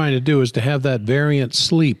gene. what we're trying to do, is to have that variant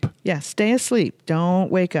sleep. Yeah, stay asleep.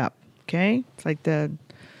 Don't wake up. Okay? It's like the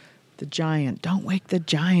giant. Don't wake the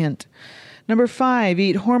giant. Number 5,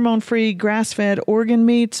 eat hormone-free, grass-fed organ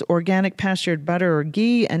meats, organic pastured butter or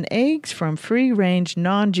ghee, and eggs from free-range,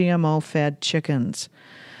 non-GMO-fed chickens.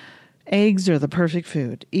 Eggs are the perfect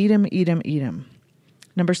food. Eat them, eat them, eat them.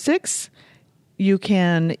 Number 6, you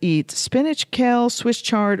can eat spinach, kale, Swiss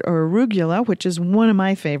chard, or arugula, which is one of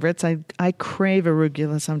my favorites. I crave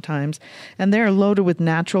arugula sometimes. And they're loaded with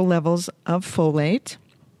natural levels of folate.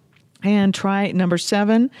 And number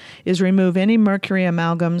 7 is remove any mercury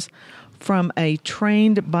amalgams from a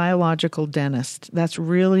trained biological dentist. That's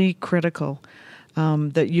really critical,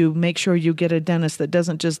 that you make sure you get a dentist that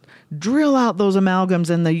doesn't just drill out those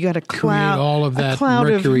amalgams and you got a cloud. Create all of that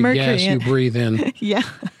mercury gas you breathe in. Yeah.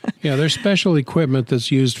 Yeah, there's special equipment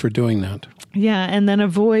that's used for doing that. Yeah, and then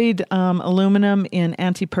avoid aluminum in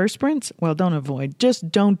antiperspirants. Well, don't avoid.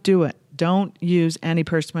 Just don't do it. Don't use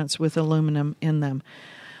antiperspirants with aluminum in them.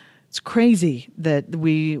 It's crazy that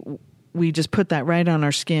we just put that right on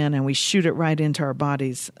our skin and we shoot it right into our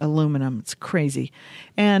bodies, aluminum. It's crazy.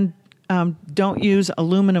 And don't use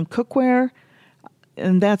aluminum cookware,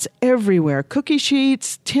 and that's everywhere. Cookie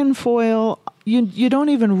sheets, tin foil, you don't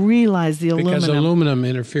even realize the aluminum. Because aluminum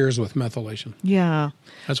interferes with methylation. Yeah.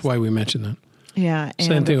 That's why we mentioned that. Yeah.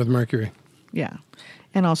 Same thing with mercury. Yeah.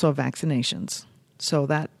 And also vaccinations. So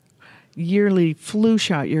that yearly flu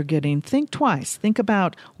shot you're getting, think twice. Think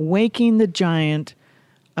about waking the giant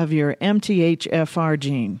of your MTHFR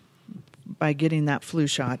gene by getting that flu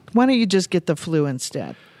shot. Why don't you just get the flu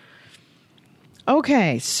instead?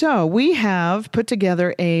 Okay, so we have put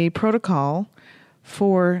together a protocol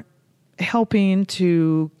for helping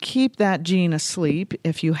to keep that gene asleep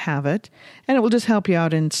if you have it, and it will just help you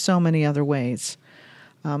out in so many other ways.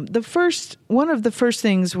 One of the first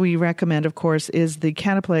things we recommend, of course, is the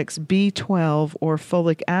Cataplex B12 or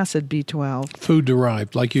folic acid B12. Food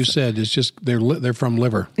derived, like you said, is just they're from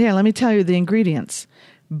liver. Yeah, let me tell you the ingredients.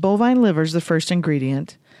 Bovine liver is the first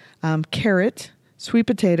ingredient. Carrot, sweet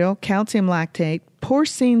potato, calcium lactate,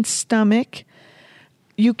 porcine stomach.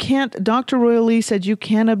 Dr. Royal Lee said you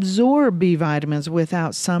can't absorb B vitamins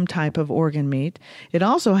without some type of organ meat. It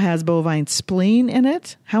also has bovine spleen in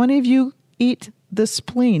it. How many of you eat the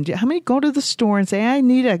spleen? How many go to the store and say, I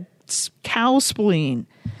need a cow spleen?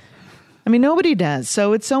 I mean, nobody does.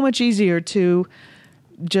 So it's so much easier to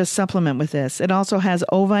just supplement with this. It also has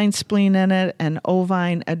ovine spleen in it and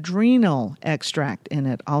ovine adrenal extract in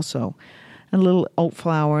it also. A little oat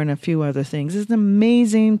flour and a few other things. It's an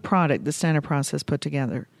amazing product the Standard Process put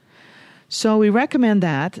together. So we recommend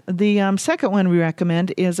that. The second one we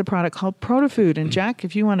recommend is a product called Protofood. And Jack,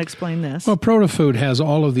 if you want to explain this. Well, Protofood has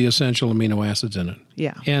all of the essential amino acids in it.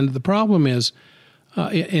 Yeah. And the problem is,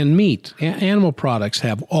 in meat, animal products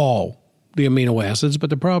have all the amino acids, but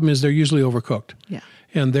the problem is they're usually overcooked. Yeah.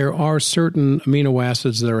 And there are certain amino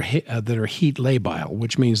acids that are heat labile,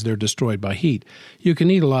 which means they're destroyed by heat. You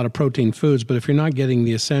can eat a lot of protein foods, but if you're not getting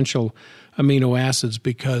the essential amino acids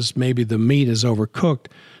because maybe the meat is overcooked,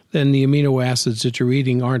 then the amino acids that you're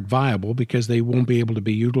eating aren't viable because they won't be able to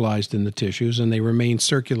be utilized in the tissues and they remain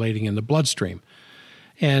circulating in the bloodstream.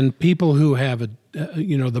 And people who have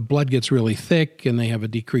the blood gets really thick and they have a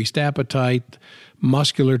decreased appetite,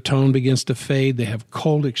 muscular tone begins to fade, they have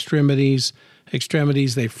cold extremities,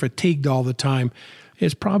 they're fatigued all the time.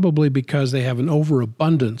 It's probably because they have an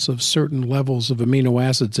overabundance of certain levels of amino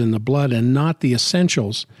acids in the blood and not the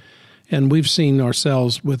essentials. And we've seen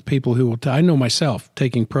ourselves with people who I know myself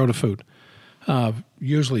taking Protofood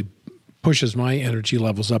usually pushes my energy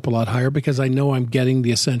levels up a lot higher because I know I'm getting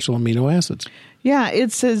the essential amino acids. Yeah,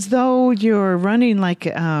 it's as though you're running like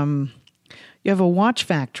you have a watch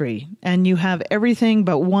factory and you have everything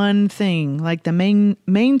but one thing, like the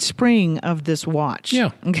main spring of this watch.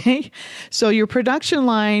 Yeah. Okay. So your production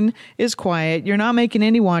line is quiet. You're not making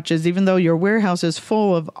any watches, even though your warehouse is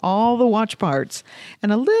full of all the watch parts.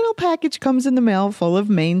 And a little package comes in the mail full of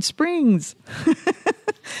main springs.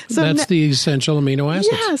 So that's the essential amino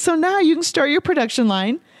acids. Yeah. So now you can start your production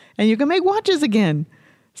line and you can make watches again.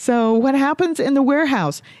 So what happens in the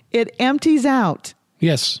warehouse? It empties out.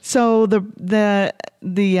 Yes. So the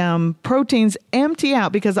proteins empty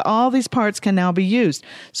out because all these parts can now be used.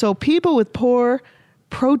 So people with poor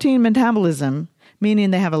protein metabolism,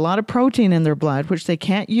 meaning they have a lot of protein in their blood, which they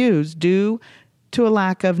can't use due to a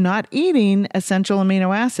lack of not eating essential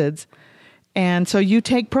amino acids. And so you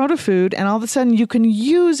take Protofood and all of a sudden you can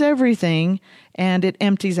use everything and it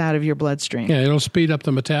empties out of your bloodstream. Yeah, it'll speed up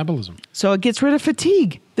the metabolism. So it gets rid of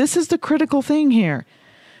fatigue. This is the critical thing here.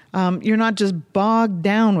 You're not just bogged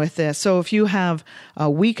down with this. So if you have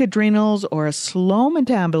weak adrenals or a slow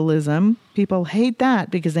metabolism, people hate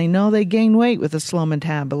that because they know they gain weight with a slow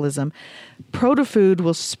metabolism. Protofood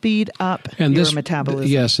will speed up your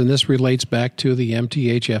metabolism. Yes, and this relates back to the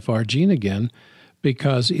MTHFR gene again,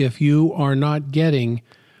 because if you are not getting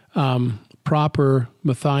proper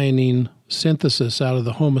methionine synthesis out of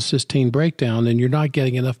the homocysteine breakdown, and you're not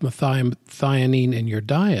getting enough methionine in your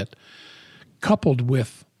diet, coupled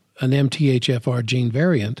with an MTHFR gene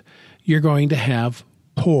variant, you're going to have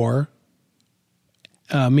poor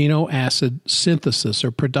amino acid synthesis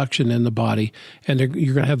or production in the body, and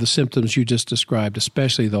you're going to have the symptoms you just described,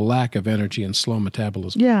 especially the lack of energy and slow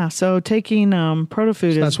metabolism. Yeah, so taking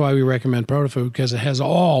Protofood that's why we recommend Protofood, because it has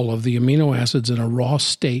all of the amino acids in a raw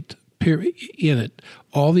state in it,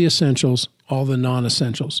 all the essentials, all the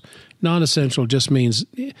non-essentials. Non-essential just means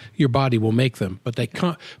your body will make them, but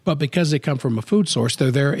because they come from a food source, they're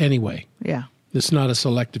there anyway. Yeah. It's not a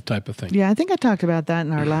selective type of thing. Yeah, I think I talked about that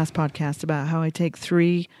in our last podcast about how I take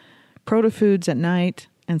 3 Protofoods at night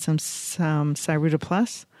and some Cyruta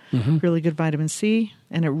Plus, really good vitamin C,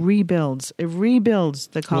 and it rebuilds the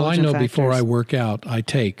collagen Well, I know factors. before I work out, I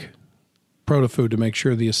take Protofood to make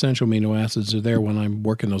sure the essential amino acids are there when I'm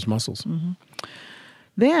working those muscles.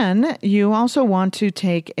 Then you also want to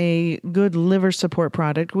take a good liver support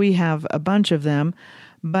product. We have a bunch of them,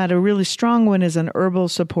 but a really strong one is an herbal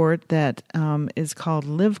support that is called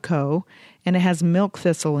Livco, and it has milk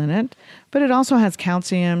thistle in it, but it also has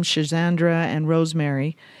calcium, schizandra, and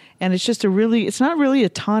rosemary. And it's just it's not really a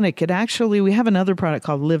tonic. We have another product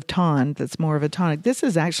called Livton that's more of a tonic. This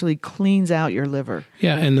actually cleans out your liver.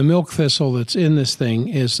 Yeah, and the milk thistle that's in this thing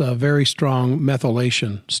is a very strong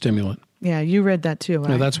methylation stimulant. Yeah, you read that too.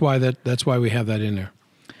 Yeah, that's why we have that in there.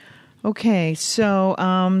 Okay, so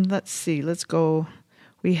let's see. Let's go.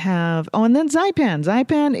 We have, and then Zypan.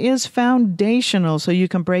 Zypan is foundational, so you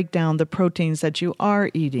can break down the proteins that you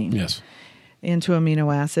are eating into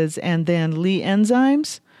amino acids. And then Lee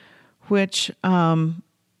enzymes, which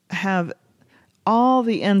have all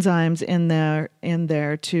the enzymes in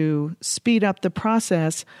there to speed up the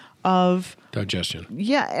process of digestion.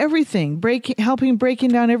 Yeah, everything. Helping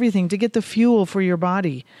breaking down everything to get the fuel for your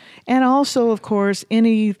body. And also, of course,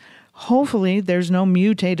 hopefully there's no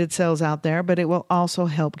mutated cells out there, but it will also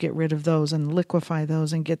help get rid of those and liquefy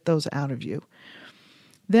those and get those out of you.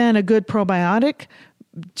 Then a good probiotic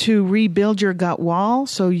to rebuild your gut wall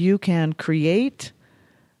so you can create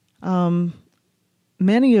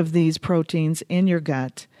many of these proteins in your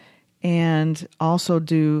gut, and also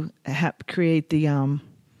create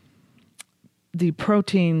the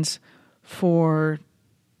proteins for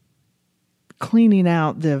cleaning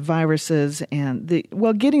out the viruses and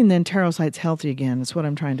getting the enterocytes healthy again is what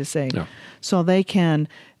I'm trying to say. Yeah. So they can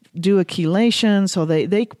do a chelation. So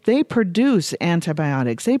they produce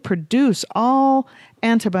antibiotics. They produce all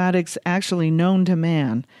antibiotics actually known to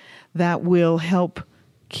man that will help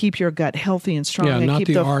keep your gut healthy and strong. Yeah, and not keep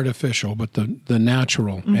the artificial, but the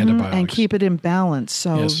natural antibiotics. And keep it in balance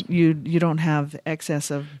so you don't have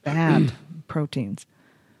excess of bad proteins.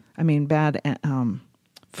 I mean, bad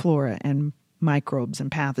flora and microbes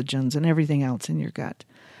and pathogens and everything else in your gut.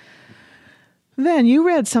 Then you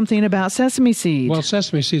read something about sesame seed. Well,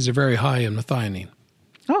 sesame seeds are very high in methionine.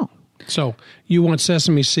 Oh. So you want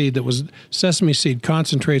sesame seed sesame seed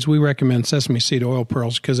concentrates. We recommend sesame seed oil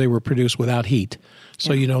pearls because they were produced without heat.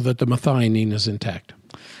 So you know that the methionine is intact.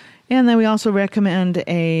 And then we also recommend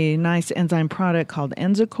a nice enzyme product called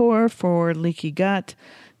Enzacor for leaky gut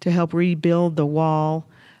to help rebuild the wall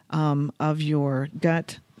of your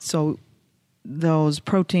gut. So those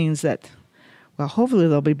proteins hopefully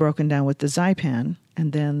they'll be broken down with the Zypan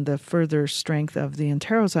and then the further strength of the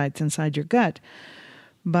enterocytes inside your gut.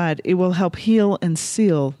 But it will help heal and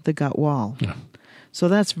seal the gut wall. Yeah. So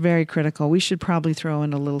that's very critical. We should probably throw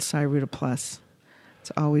in a little Cyruta Plus.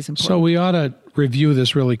 It's always important. So we ought to review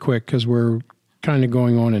this really quick because we're kind of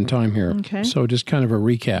going on in time here. Okay. So just kind of a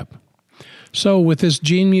recap. So with this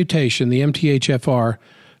gene mutation, the MTHFR,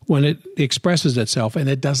 when it expresses itself, and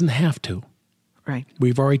it doesn't have to. Right.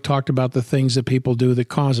 We've already talked about the things that people do that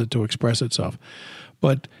cause it to express itself.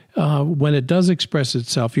 But when it does express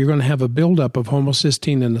itself, you're going to have a buildup of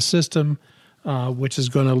homocysteine in the system, which is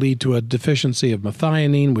going to lead to a deficiency of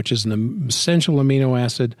methionine, which is an essential amino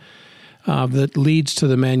acid that leads to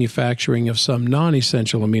the manufacturing of some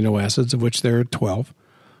non-essential amino acids, of which there are 12.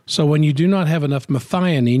 So when you do not have enough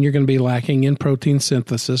methionine, you're going to be lacking in protein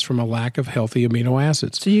synthesis from a lack of healthy amino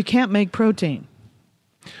acids. So you can't make protein.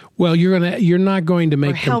 Well, you're not going to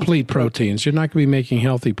make complete proteins. You're not going to be making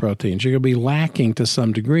healthy proteins. You're going to be lacking to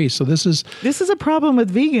some degree. So this is a problem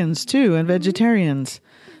with vegans too and vegetarians.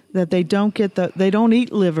 that they don't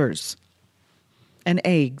eat livers and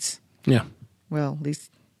eggs. Yeah. Well, at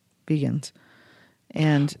least vegans.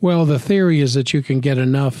 And well, the theory is that you can get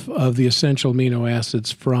enough of the essential amino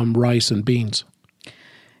acids from rice and beans.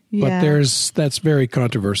 yeah, But that's very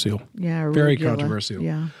controversial. yeah, Very arugula. controversial.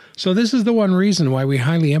 Yeah. So this is the one reason why we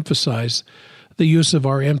highly emphasize the use of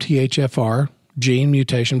our MTHFR gene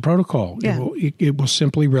mutation protocol. Yeah. It will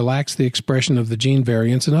simply relax the expression of the gene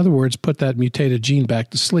variants. In other words, put that mutated gene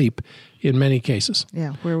back to sleep in many cases.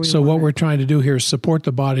 Yeah, what We're trying to do here is support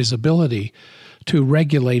the body's ability to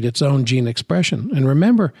regulate its own gene expression. And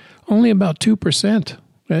remember, only about 2%,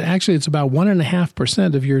 actually it's about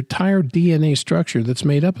 1.5% of your entire DNA structure that's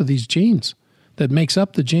made up of these genes, that makes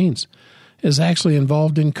up the genes, is actually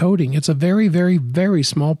involved in coding. It's a very, very, very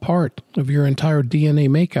small part of your entire DNA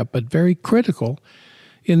makeup, but very critical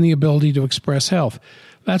in the ability to express health.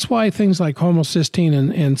 That's why things like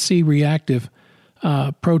homocysteine and C-reactive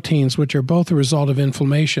proteins, which are both a result of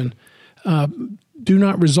inflammation, do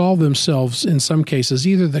not resolve themselves in some cases.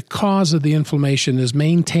 Either the cause of the inflammation is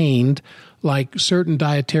maintained, like certain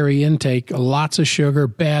dietary intake, lots of sugar,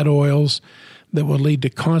 bad oils, that will lead to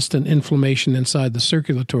constant inflammation inside the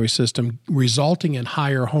circulatory system, resulting in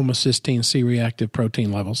higher homocysteine C-reactive protein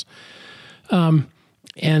levels.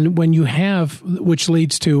 And when you have, which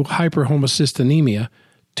leads to hyperhomocystinemia,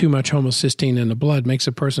 too much homocysteine in the blood makes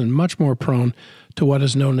a person much more prone to what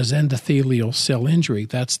is known as endothelial cell injury.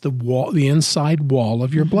 That's the inside wall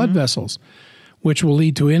of your blood vessels, which will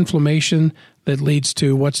lead to inflammation that leads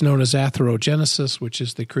to what's known as atherogenesis, which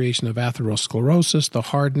is the creation of atherosclerosis, the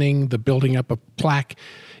hardening, the building up of plaque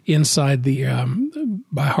inside the,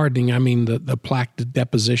 by hardening, I mean the plaque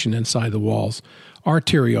deposition inside the walls.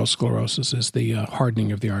 Arteriosclerosis is the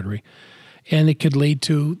hardening of the artery. And it could lead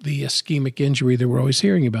to the ischemic injury that we're always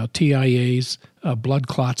hearing about, TIAs, blood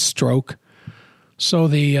clots, stroke. So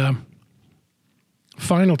the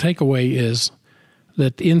final takeaway is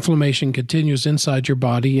that the inflammation continues inside your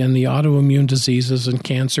body, and the autoimmune diseases and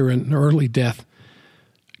cancer and early death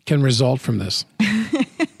can result from this.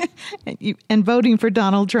 And voting for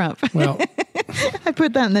Donald Trump. Well, I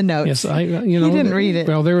put that in the notes. yes, You didn't read it.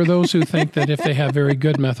 Well, there are those who think that if they have very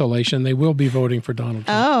good methylation, they will be voting for Donald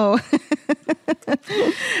Trump. Oh.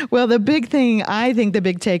 Well, the big thing, I think the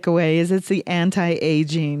big takeaway is it's the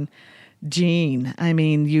anti-aging gene. I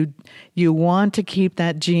mean, you want to keep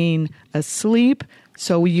that gene asleep,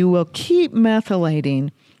 so you will keep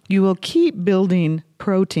methylating. You will keep building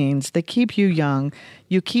proteins that keep you young.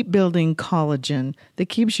 You keep building collagen that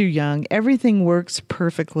keeps you young. Everything works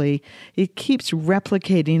perfectly. It keeps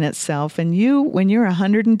replicating itself. And you, when you're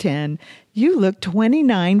 110, you look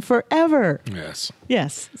 29 forever. Yes.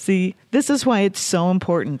 Yes. See, this is why it's so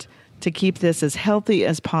important to keep this as healthy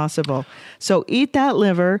as possible. So eat that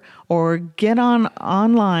liver, or get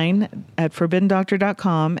online at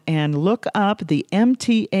forbiddendoctor.com and look up the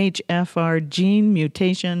MTHFR gene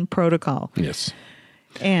mutation protocol. Yes.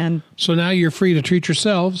 And so now you're free to treat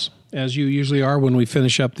yourselves, as you usually are when we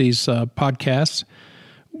finish up these podcasts.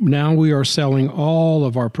 Now we are selling all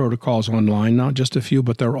of our protocols online, not just a few,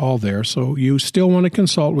 but they're all there. So you still want to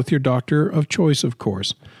consult with your doctor of choice, of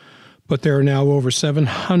course. But there are now over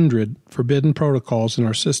 700 forbidden protocols in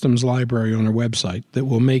our systems library on our website that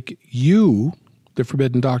will make you the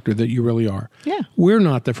forbidden doctor that you really are. Yeah. We're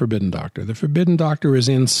not the forbidden doctor. The forbidden doctor is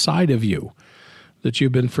inside of you, that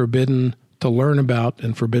you've been forbidden to learn about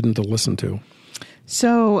and forbidden to listen to.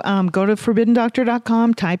 so go to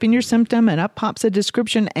forbiddendoctor.com, type in your symptom, and up pops a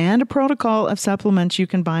description and a protocol of supplements you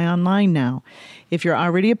can buy online now. If you're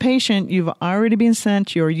already a patient, you've already been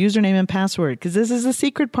sent your username and password, because this is a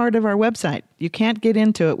secret part of our website. You can't get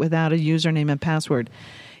into it without a username and password.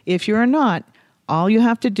 If you're not, all you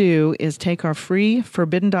have to do is take our free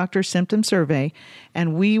Forbidden Doctor Symptom Survey,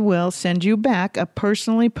 and we will send you back a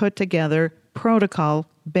personally put together protocol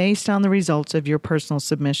based on the results of your personal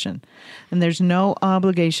submission. And there's no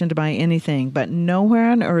obligation to buy anything, but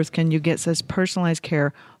nowhere on earth can you get such personalized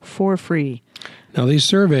care for free. Now, these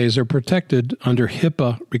surveys are protected under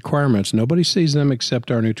HIPAA requirements. Nobody sees them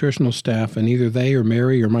except our nutritional staff, and either they or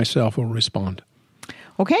Mary or myself will respond.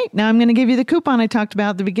 Okay, now I'm going to give you the coupon I talked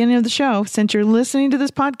about at the beginning of the show. Since you're listening to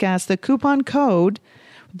this podcast, the coupon code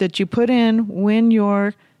that you put in when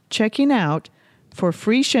you're checking out for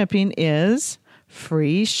free shipping is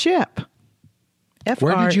free ship.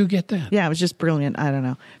 Where did you get that? Yeah, it was just brilliant. I don't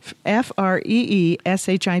know.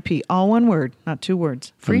 FREESHIP, all one word, not two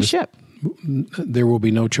words. Free ship. There will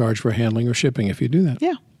be no charge for handling or shipping if you do that.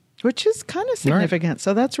 Yeah, which is kind of significant. Right.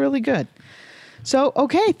 So that's really good. So,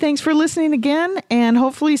 okay, thanks for listening again. And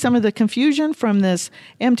hopefully some of the confusion from this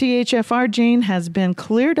MTHFR gene has been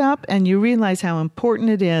cleared up and you realize how important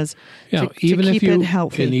it is to keep it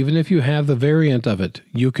healthy. And even if you have the variant of it,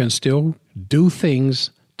 you can still do things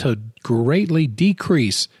to greatly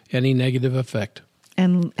decrease any negative effect.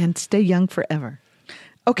 And stay young forever.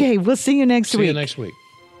 Okay, we'll see you next week. See you next week.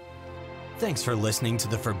 Thanks for listening to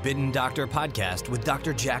the Forbidden Doctor podcast with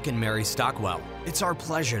Dr. Jack and Mary Stockwell. It's our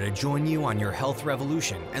pleasure to join you on your health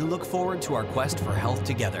revolution and look forward to our quest for health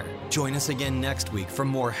together. Join us again next week for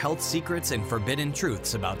more health secrets and forbidden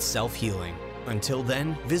truths about self-healing. Until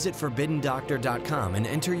then, visit ForbiddenDoctor.com and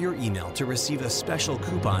enter your email to receive a special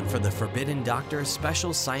coupon for the Forbidden Doctor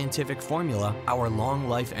Special Scientific Formula, our long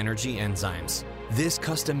life energy enzymes. This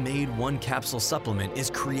custom-made one-capsule supplement is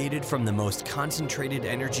created from the most concentrated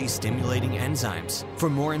energy-stimulating enzymes. For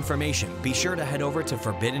more information, be sure to head over to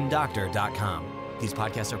ForbiddenDoctor.com. These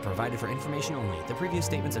podcasts are provided for information only. The previous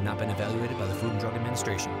statements have not been evaluated by the Food and Drug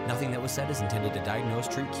Administration. Nothing that was said is intended to diagnose,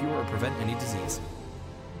 treat, cure, or prevent any disease.